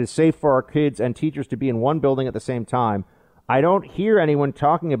proves it is safe for our kids and teachers to be in one building at the same time. I don't hear anyone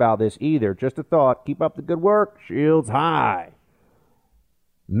talking about this either. Just a thought. Keep up the good work. Shields high.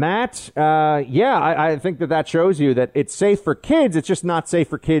 Matt, I think that shows you that it's safe for kids. It's just not safe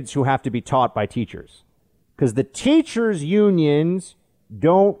for kids who have to be taught by teachers. Because the teachers' unions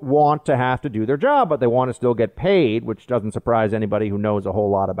don't want to have to do their job, but they want to still get paid, which doesn't surprise anybody who knows a whole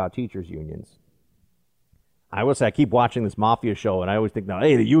lot about teachers' unions. I will say, I keep watching this Mafia show, and I always think, now,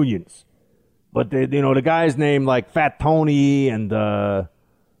 hey, the unions. But, the guy's name, like Fat Tony and, what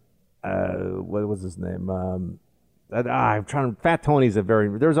was his name? Fat Tony's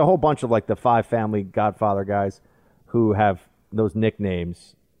there's a whole bunch of like the Five Family Godfather guys who have those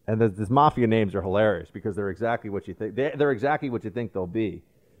nicknames, and these mafia names are hilarious because they're exactly what you think. They're exactly what you think they'll be.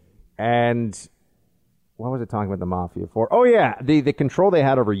 And what was it talking about the mafia for? Oh yeah, the control they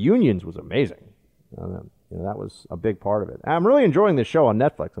had over unions was amazing. That was a big part of it. I'm really enjoying this show on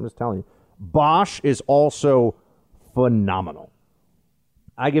Netflix. I'm just telling you, Bosch is also phenomenal.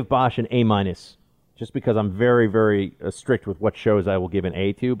 I give Bosch an A-. Just because I'm very, very strict with what shows I will give an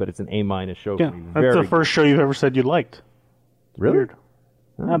A to, but it's an A- show Yeah, for me. that's the first show you've ever said you liked. Really?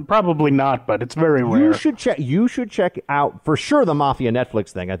 Probably not, but it's very rare. You should check out for sure the Mafia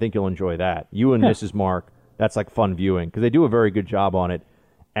Netflix thing. I think you'll enjoy that. You and Mrs. Mark, that's like fun viewing because they do a very good job on it.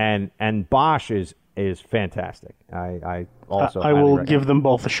 And Bosch is fantastic. I also I will give them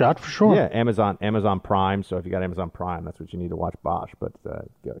both a shot for sure. Yeah, Amazon Prime. So if you got Amazon Prime, that's what you need to watch Bosch. But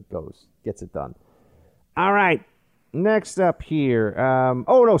gets it done. All right, next up here.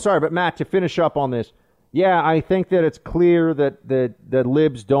 But Matt, to finish up on this, yeah, I think that it's clear that the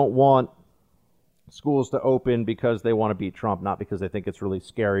libs don't want schools to open because they want to beat Trump, not because they think it's really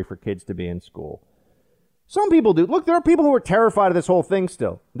scary for kids to be in school. Some people do. Look, there are people who are terrified of this whole thing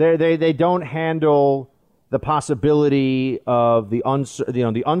still. They don't handle the possibility of the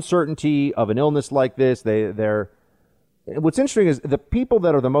uncertainty of an illness like this. What's interesting is the people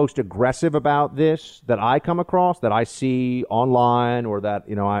that are the most aggressive about this that I come across, that I see online or that,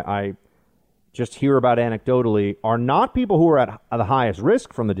 I just hear about anecdotally, are not people who are at the highest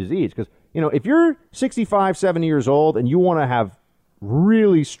risk from the disease. Because, if you're 65, 70 years old and you want to have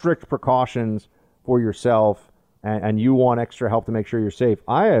really strict precautions for yourself and you want extra help to make sure you're safe,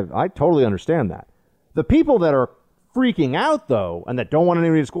 I totally understand that. The people that are freaking out, though, and that don't want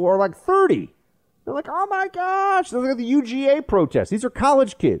anybody to school are like 30. They're like, oh my gosh, they're like the UGA protests. These are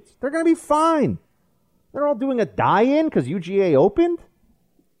college kids. They're going to be fine. They're all doing a die-in because UGA opened?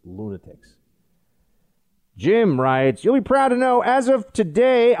 Lunatics. Jim writes, you'll be proud to know, as of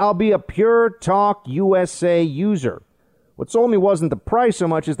today, I'll be a Pure Talk USA user. What sold me wasn't the price so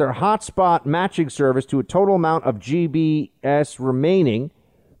much as their hotspot matching service to a total amount of GBS remaining.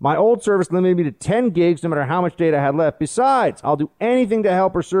 My old service limited me to 10 gigs no matter how much data I had left. Besides, I'll do anything to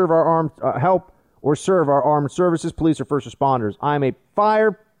help or serve our armed services, police, or first responders. I'm a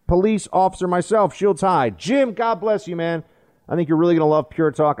fire police officer myself. Shields high. Jim, God bless you, man. I think you're really going to love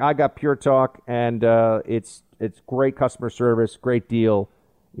Pure Talk. I got Pure Talk, and it's great customer service, great deal.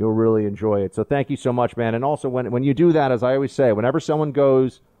 You'll really enjoy it. So thank you so much, man. And also, when you do that, as I always say, whenever someone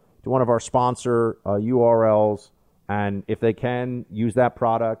goes to one of our sponsor URLs, and if they can use that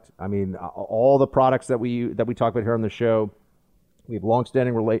product, I mean, all the products that we talk about here on the show, we have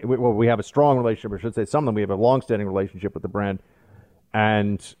we have a strong relationship. I should say some of them. We have a long-standing relationship with the brand,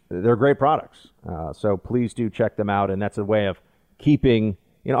 and they're great products. So please do check them out, and that's a way of keeping.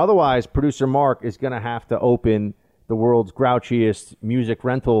 Otherwise, producer Mark is going to have to open the world's grouchiest music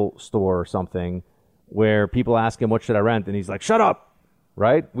rental store or something, where people ask him, "What should I rent?" and he's like, "Shut up!"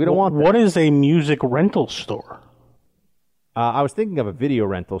 Right? We don't want that. What is a music rental store? I was thinking of a video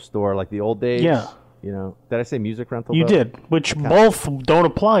rental store like the old days. Yeah. You know, did I say music rental? You did, which both don't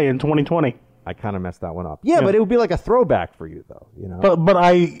apply in 2020. I kind of messed that one up. Yeah, but it would be like a throwback for you, though. You know.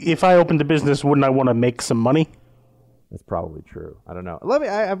 But if I opened a business, wouldn't I want to make some money? That's probably true. I don't know.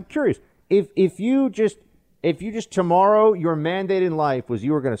 I'm curious. If you just tomorrow, your mandate in life was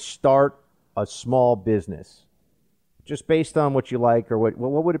you were going to start a small business, just based on what you like, or what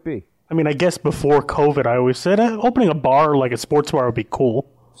would it be? I mean, I guess before COVID, I always said opening a bar, like a sports bar, would be cool.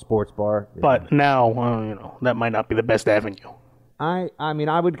 Sports bar. Yeah. But now, that might not be the best avenue. I mean,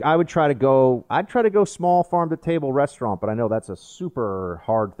 I would try to go. I'd try to go small farm to table restaurant, but I know that's a super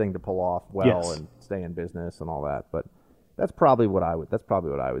hard thing to pull off well and stay in business and all that. But that's probably what I would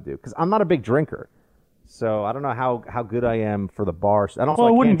do, because I'm not a big drinker, so I don't know how good I am for the bar. And also,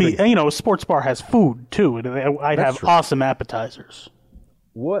 it wouldn't be. A sports bar has food too. I'd have awesome appetizers.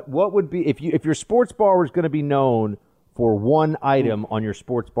 What would be if your sports bar was going to be known for one item on your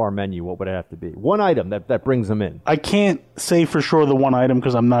sports bar menu? What would it have to be? One item that brings them in. I can't say for sure the one item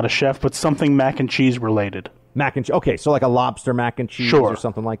because I'm not a chef, but something mac and cheese related. Mac and cheese. Okay, so like a lobster mac and cheese or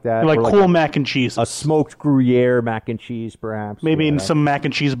something like that. Like cool mac and cheese. A smoked Gruyere mac and cheese, perhaps. Maybe in some mac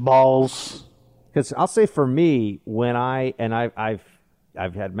and cheese balls. Because I'll say for me, when I've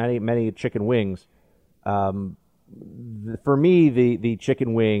had many chicken wings. For me, the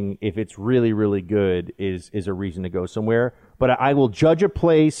chicken wing, if it's really, really good, is a reason to go somewhere. But I will judge a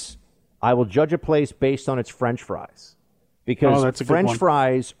place. Based on its French fries, because French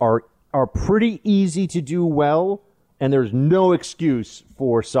fries are pretty easy to do well, and there's no excuse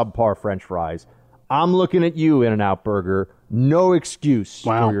for subpar French fries. I'm looking at you, In-N-Out Burger. No excuse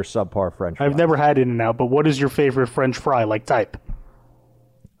for your subpar French fries. I've never had In-N-Out, but what is your favorite French fry, like type?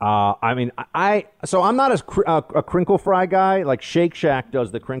 I mean, I'm not a crinkle fry guy. Like Shake Shack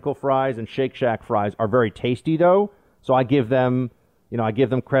does the crinkle fries, and Shake Shack fries are very tasty though. So I give them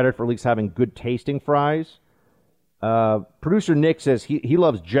credit for at least having good tasting fries. Producer Nick says he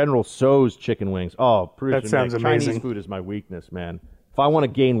loves General Tso's chicken wings. Oh, producer that sounds Nick, amazing. Chinese food is my weakness, man. If I want to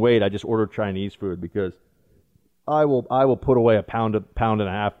gain weight, I just order Chinese food, because I will put away a pound and a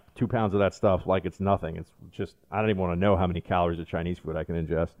half, 2 pounds of that stuff like it's nothing. It's just, I don't even want to know how many calories of Chinese food I can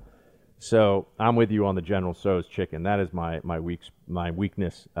ingest. So I'm with you on the General Tso's chicken. That is my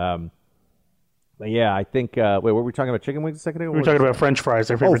weakness. But yeah, I think. Wait, were we talking about chicken wings a second ago? We were talking about French fries.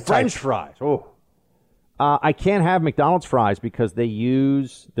 Their favorite French fries. Oh, I can't have McDonald's fries because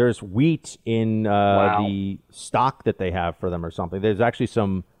there's wheat in the stock that they have for them or something. There's actually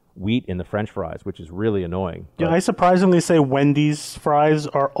some wheat in the French fries, which is really annoying. Yeah, I surprisingly say Wendy's fries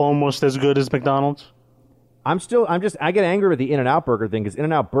are almost as good as McDonald's. I get angry with the In-N-Out Burger thing, because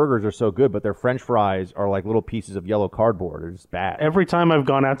In-N-Out burgers are so good, but their French fries are like little pieces of yellow cardboard. They're just bad. Every time I've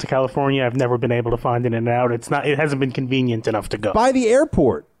gone out to California, I've never been able to find an In-N-Out. It hasn't been convenient enough to go. By the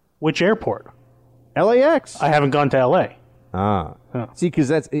airport. Which airport? LAX. I haven't gone to LA. See, because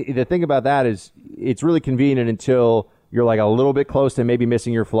that's the thing about that is it's really convenient until you're like a little bit close to maybe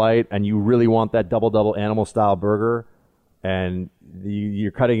missing your flight, and you really want that double animal style burger, and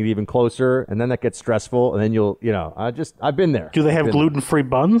you're cutting it even closer, and then that gets stressful, and then I've been there. Do they have gluten-free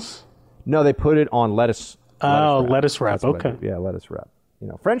buns? No, they put it on lettuce. Lettuce wrap. Okay. Yeah, lettuce wrap.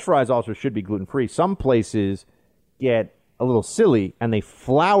 French fries also should be gluten-free. Some places get a little silly, and they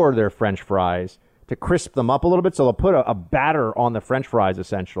flour their French fries to crisp them up a little bit, so they'll put a batter on the French fries,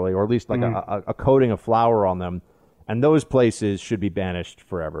 essentially, or at least like a coating of flour on them. And those places should be banished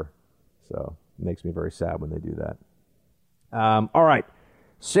forever. So it makes me very sad when they do that. All right.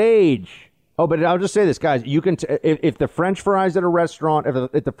 Sage. Oh, but I'll just say this, guys. You can if the French fries at a restaurant,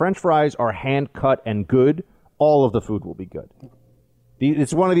 if the French fries are hand-cut and good, all of the food will be good.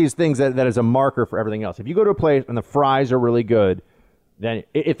 It's one of these things that is a marker for everything else. If you go to a place and the fries are really good, then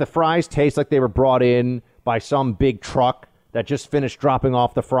if the fries taste like they were brought in by some big truck that just finished dropping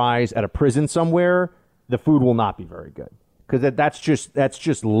off the fries at a prison somewhere, the food will not be very good, because that's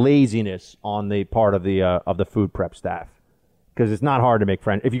just laziness on the part of the food prep staff. Because it's not hard to make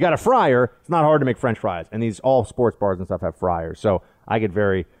French. If you got a fryer, it's not hard to make French fries, and these all sports bars and stuff have fryers. So I get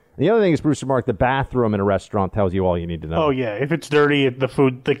very. And the other thing is, Brewster Mark, the bathroom in a restaurant tells you all you need to know. Oh yeah, if it's dirty,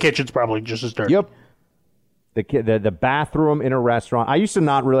 the kitchen's probably just as dirty. Yep. The bathroom in a restaurant. I used to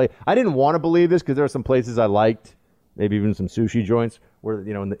not really. I didn't want to believe this, because there are some places I liked, maybe even some sushi joints where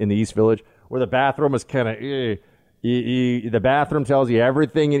in the East Village, where the bathroom is kind of. The bathroom tells you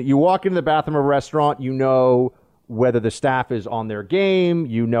everything. You walk into the bathroom of a restaurant, you know whether the staff is on their game,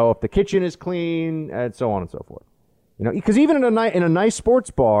 you know if the kitchen is clean, and so on and so forth. Because even in a nice sports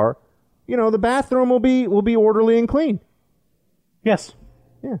bar, the bathroom will be orderly and clean. Yes.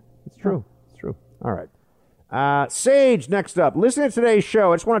 Yeah, it's true. It's true. All right. Sage, next up. Listening to today's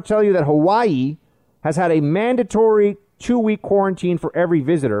show, I just want to tell you that Hawaii has had a mandatory 2-week quarantine for every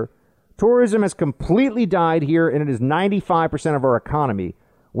visitor. Tourism has completely died here, and it is 95% of our economy.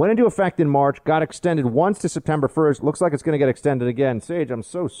 Went into effect in March, got extended once to September 1st. Looks like it's going to get extended again. Sage, I'm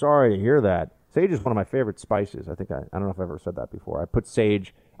so sorry to hear that. Sage is one of my favorite spices. I don't know if I've ever said that before. I put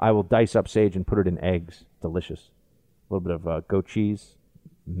sage, I will dice up sage and put it in eggs. Delicious. A little bit of goat cheese.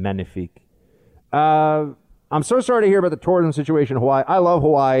 Magnifique. I'm so sorry to hear about the tourism situation in Hawaii. I love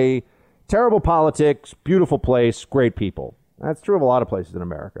Hawaii. Terrible politics, beautiful place, great people. That's true of a lot of places in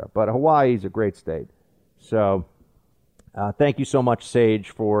America, but Hawaii is a great state. So thank you so much, Sage,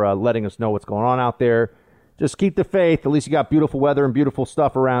 for letting us know what's going on out there. Just keep the faith. At least you got beautiful weather and beautiful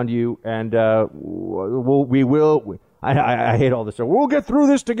stuff around you, and we will. I hate all this stuff. We'll get through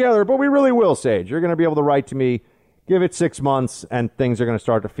this together, but we really will, Sage. You're going to be able to write to me. Give it 6 months, and things are going to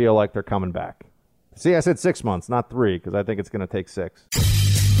start to feel like they're coming back. See, I said 6 months, not 3, because I think it's going to take 6.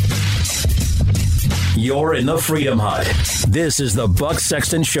 You're in the Freedom Hut. This is the Buck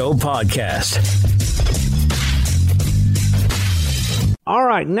Sexton Show podcast. All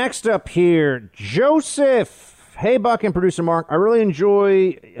right, next up here, Joseph. Hey, Buck and producer Mark. I really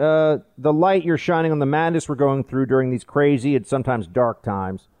enjoy the light you're shining on the madness we're going through during these crazy and sometimes dark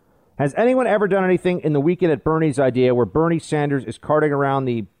times. Has anyone ever done anything in the Weekend at Bernie's idea where Bernie Sanders is carting around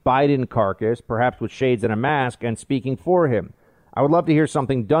the Biden carcass, perhaps with shades and a mask, and speaking for him? I would love to hear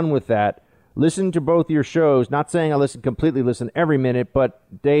something done with that. Listen to both your shows. Not saying I listen every minute,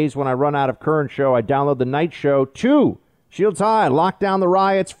 but days when I run out of current show, I download the night show too. Shields high, lock down the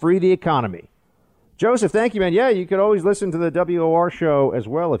riots, free the economy. Joseph, thank you, man. Yeah, you could always listen to the WOR show as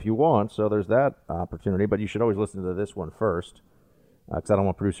well if you want, so there's that opportunity, but you should always listen to this one first. Because I don't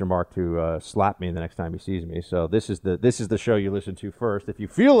want producer Mark to slap me the next time he sees me. So this is the show you listen to first. If you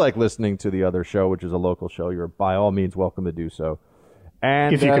feel like listening to the other show, which is a local show, you're by all means welcome to do so.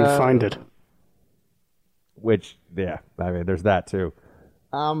 And if you can find it. Which, yeah, I mean, there's that too.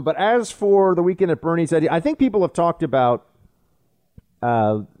 But as for the Weekend at Bernie's idea, I think people have talked about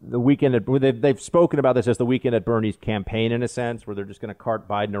the Weekend at... They've spoken about this as the Weekend at Bernie's campaign, in a sense, where they're just going to cart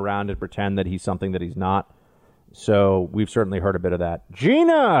Biden around and pretend that he's something that he's not. So we've certainly heard a bit of that.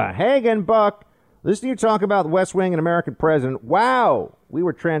 Gina, hey again, Buck. Listen to you talk about the West Wing and American president. Wow, we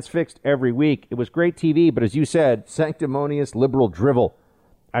were transfixed every week. It was great TV, but as you said, sanctimonious liberal drivel.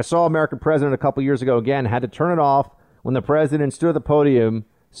 I saw American president a couple years ago again, had to turn it off when the president stood at the podium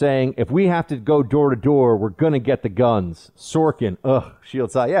saying, if we have to go door to door, we're going to get the guns. Sorkin,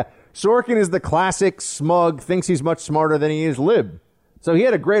 shields high. Yeah, Sorkin is the classic smug, thinks he's much smarter than he is lib. So he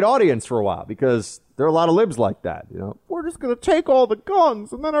had a great audience for a while because there are a lot of libs like that. You know, we're just going to take all the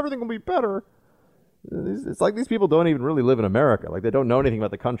guns and then everything will be better. It's like these people don't even really live in America. Like they don't know anything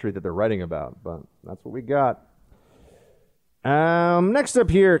about the country that they're writing about. But that's what we got. Next up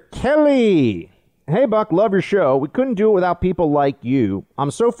here, Kelly. Hey, Buck, love your show. We couldn't do it without people like you.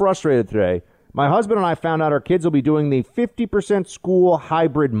 I'm so frustrated today. My husband and I found out our kids will be doing the 50% school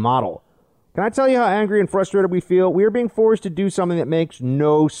hybrid model. Can I tell you how angry and frustrated we feel? We are being forced to do something that makes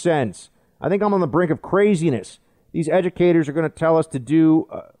no sense. I think I'm on the brink of craziness. These educators are going to tell us to do.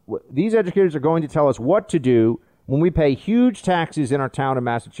 These educators are going to tell us what to do when we pay huge taxes in our town of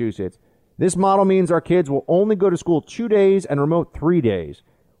Massachusetts. This model means our kids will only go to school 2 days and remote 3 days,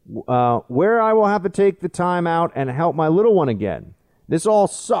 where I will have to take the time out and help my little one again. This all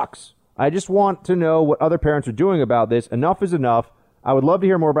sucks. I just want to know what other parents are doing about this. Enough is enough. I would love to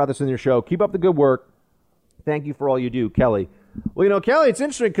hear more about this in your show. Keep up the good work. Thank you for all you do, Kelly. Well, you know, Kelly, it's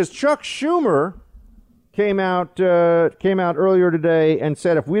interesting because Chuck Schumer came out earlier today and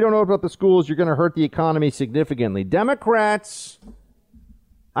said, if we don't open up the schools, you're going to hurt the economy significantly. Democrats,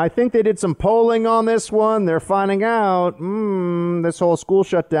 I think they did some polling on this one. They're finding out, this whole school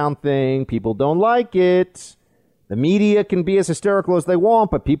shutdown thing, people don't like it. The media can be as hysterical as they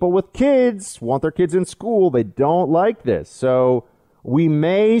want, but people with kids want their kids in school. They don't like this. So we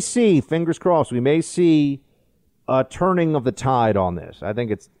may see, fingers crossed, we may see a turning of the tide on this. I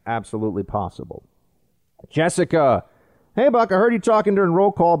think it's absolutely possible. Jessica, hey, Buck, I heard you talking during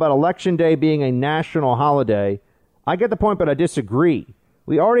roll call about Election Day being a national holiday. I get the point, but I disagree.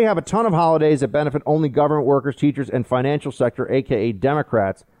 We already have a ton of holidays that benefit only government workers, teachers, and financial sector, a.k.a.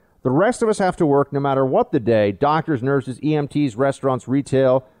 Democrats. The rest of us have to work no matter what the day. Doctors, nurses, EMTs, restaurants,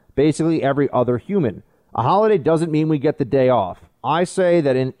 retail, basically every other human. A holiday doesn't mean we get the day off. I say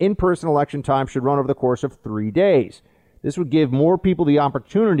that an in-person election time should run over the course of 3 days. This would give more people the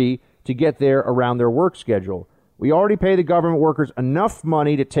opportunity to get there around their work schedule. We already pay the government workers enough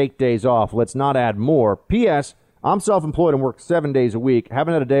money to take days off. Let's not add more. P.S. I'm self-employed and work 7 days a week.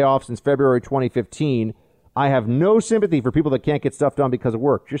 Haven't had a day off since February 2015. I have no sympathy for people that can't get stuff done because of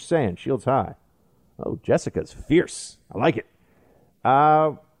work. Just saying. Shields high. Oh, Jessica's fierce. I like it.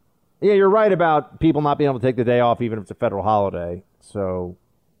 Yeah, you're right about people not being able to take the day off even if it's a federal holiday. So,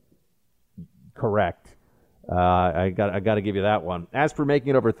 correct. I got to give you that one. As for making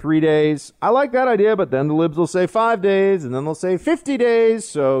it over 3 days, I like that idea, but then the libs will say 5 days, and then they'll say 50 days,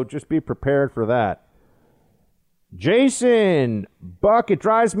 so just be prepared for that. Jason, Buck, it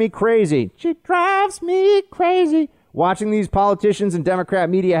drives me crazy. She drives me crazy. Watching these politicians and Democrat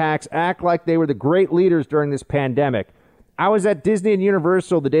media hacks act like they were the great leaders during this pandemic. I was at Disney and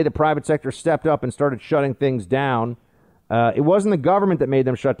Universal the day the private sector stepped up and started shutting things down. It wasn't the government that made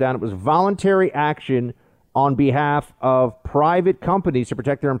them shut down. It was voluntary action on behalf of private companies to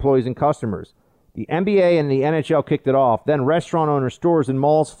protect their employees and customers. The NBA and the NHL kicked it off. Then restaurant owners, stores, and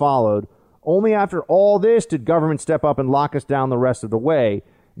malls followed. Only after all this did government step up and lock us down the rest of the way.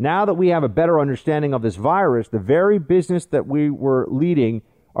 Now that we have a better understanding of this virus, the very business that we were leading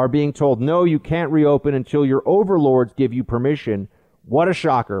are being told, no, you can't reopen until your overlords give you permission. What a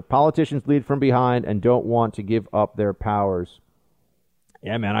shocker. Politicians lead from behind and don't want to give up their powers.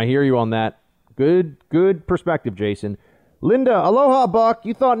 Yeah, man, I hear you on that. Good perspective, Jason. Linda, aloha, Buck.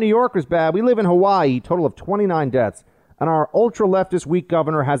 You thought New York was bad. We live in Hawaii, total of 29 deaths. And our ultra-leftist weak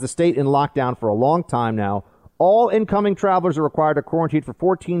governor has the state in lockdown for a long time now. All incoming travelers are required to quarantine for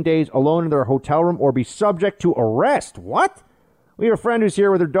 14 days alone in their hotel room or be subject to arrest. What? We have a friend who's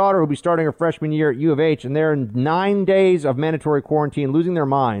here with her daughter who'll be starting her freshman year at U of H, and they're in 9 days of mandatory quarantine, losing their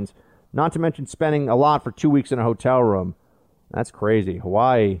minds, not to mention spending a lot for 2 weeks in a hotel room. That's crazy.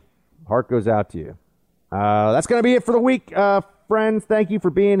 Hawaii, heart goes out to you. That's going to be it for the week, friends. Thank you for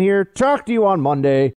being here. Talk to you on Monday.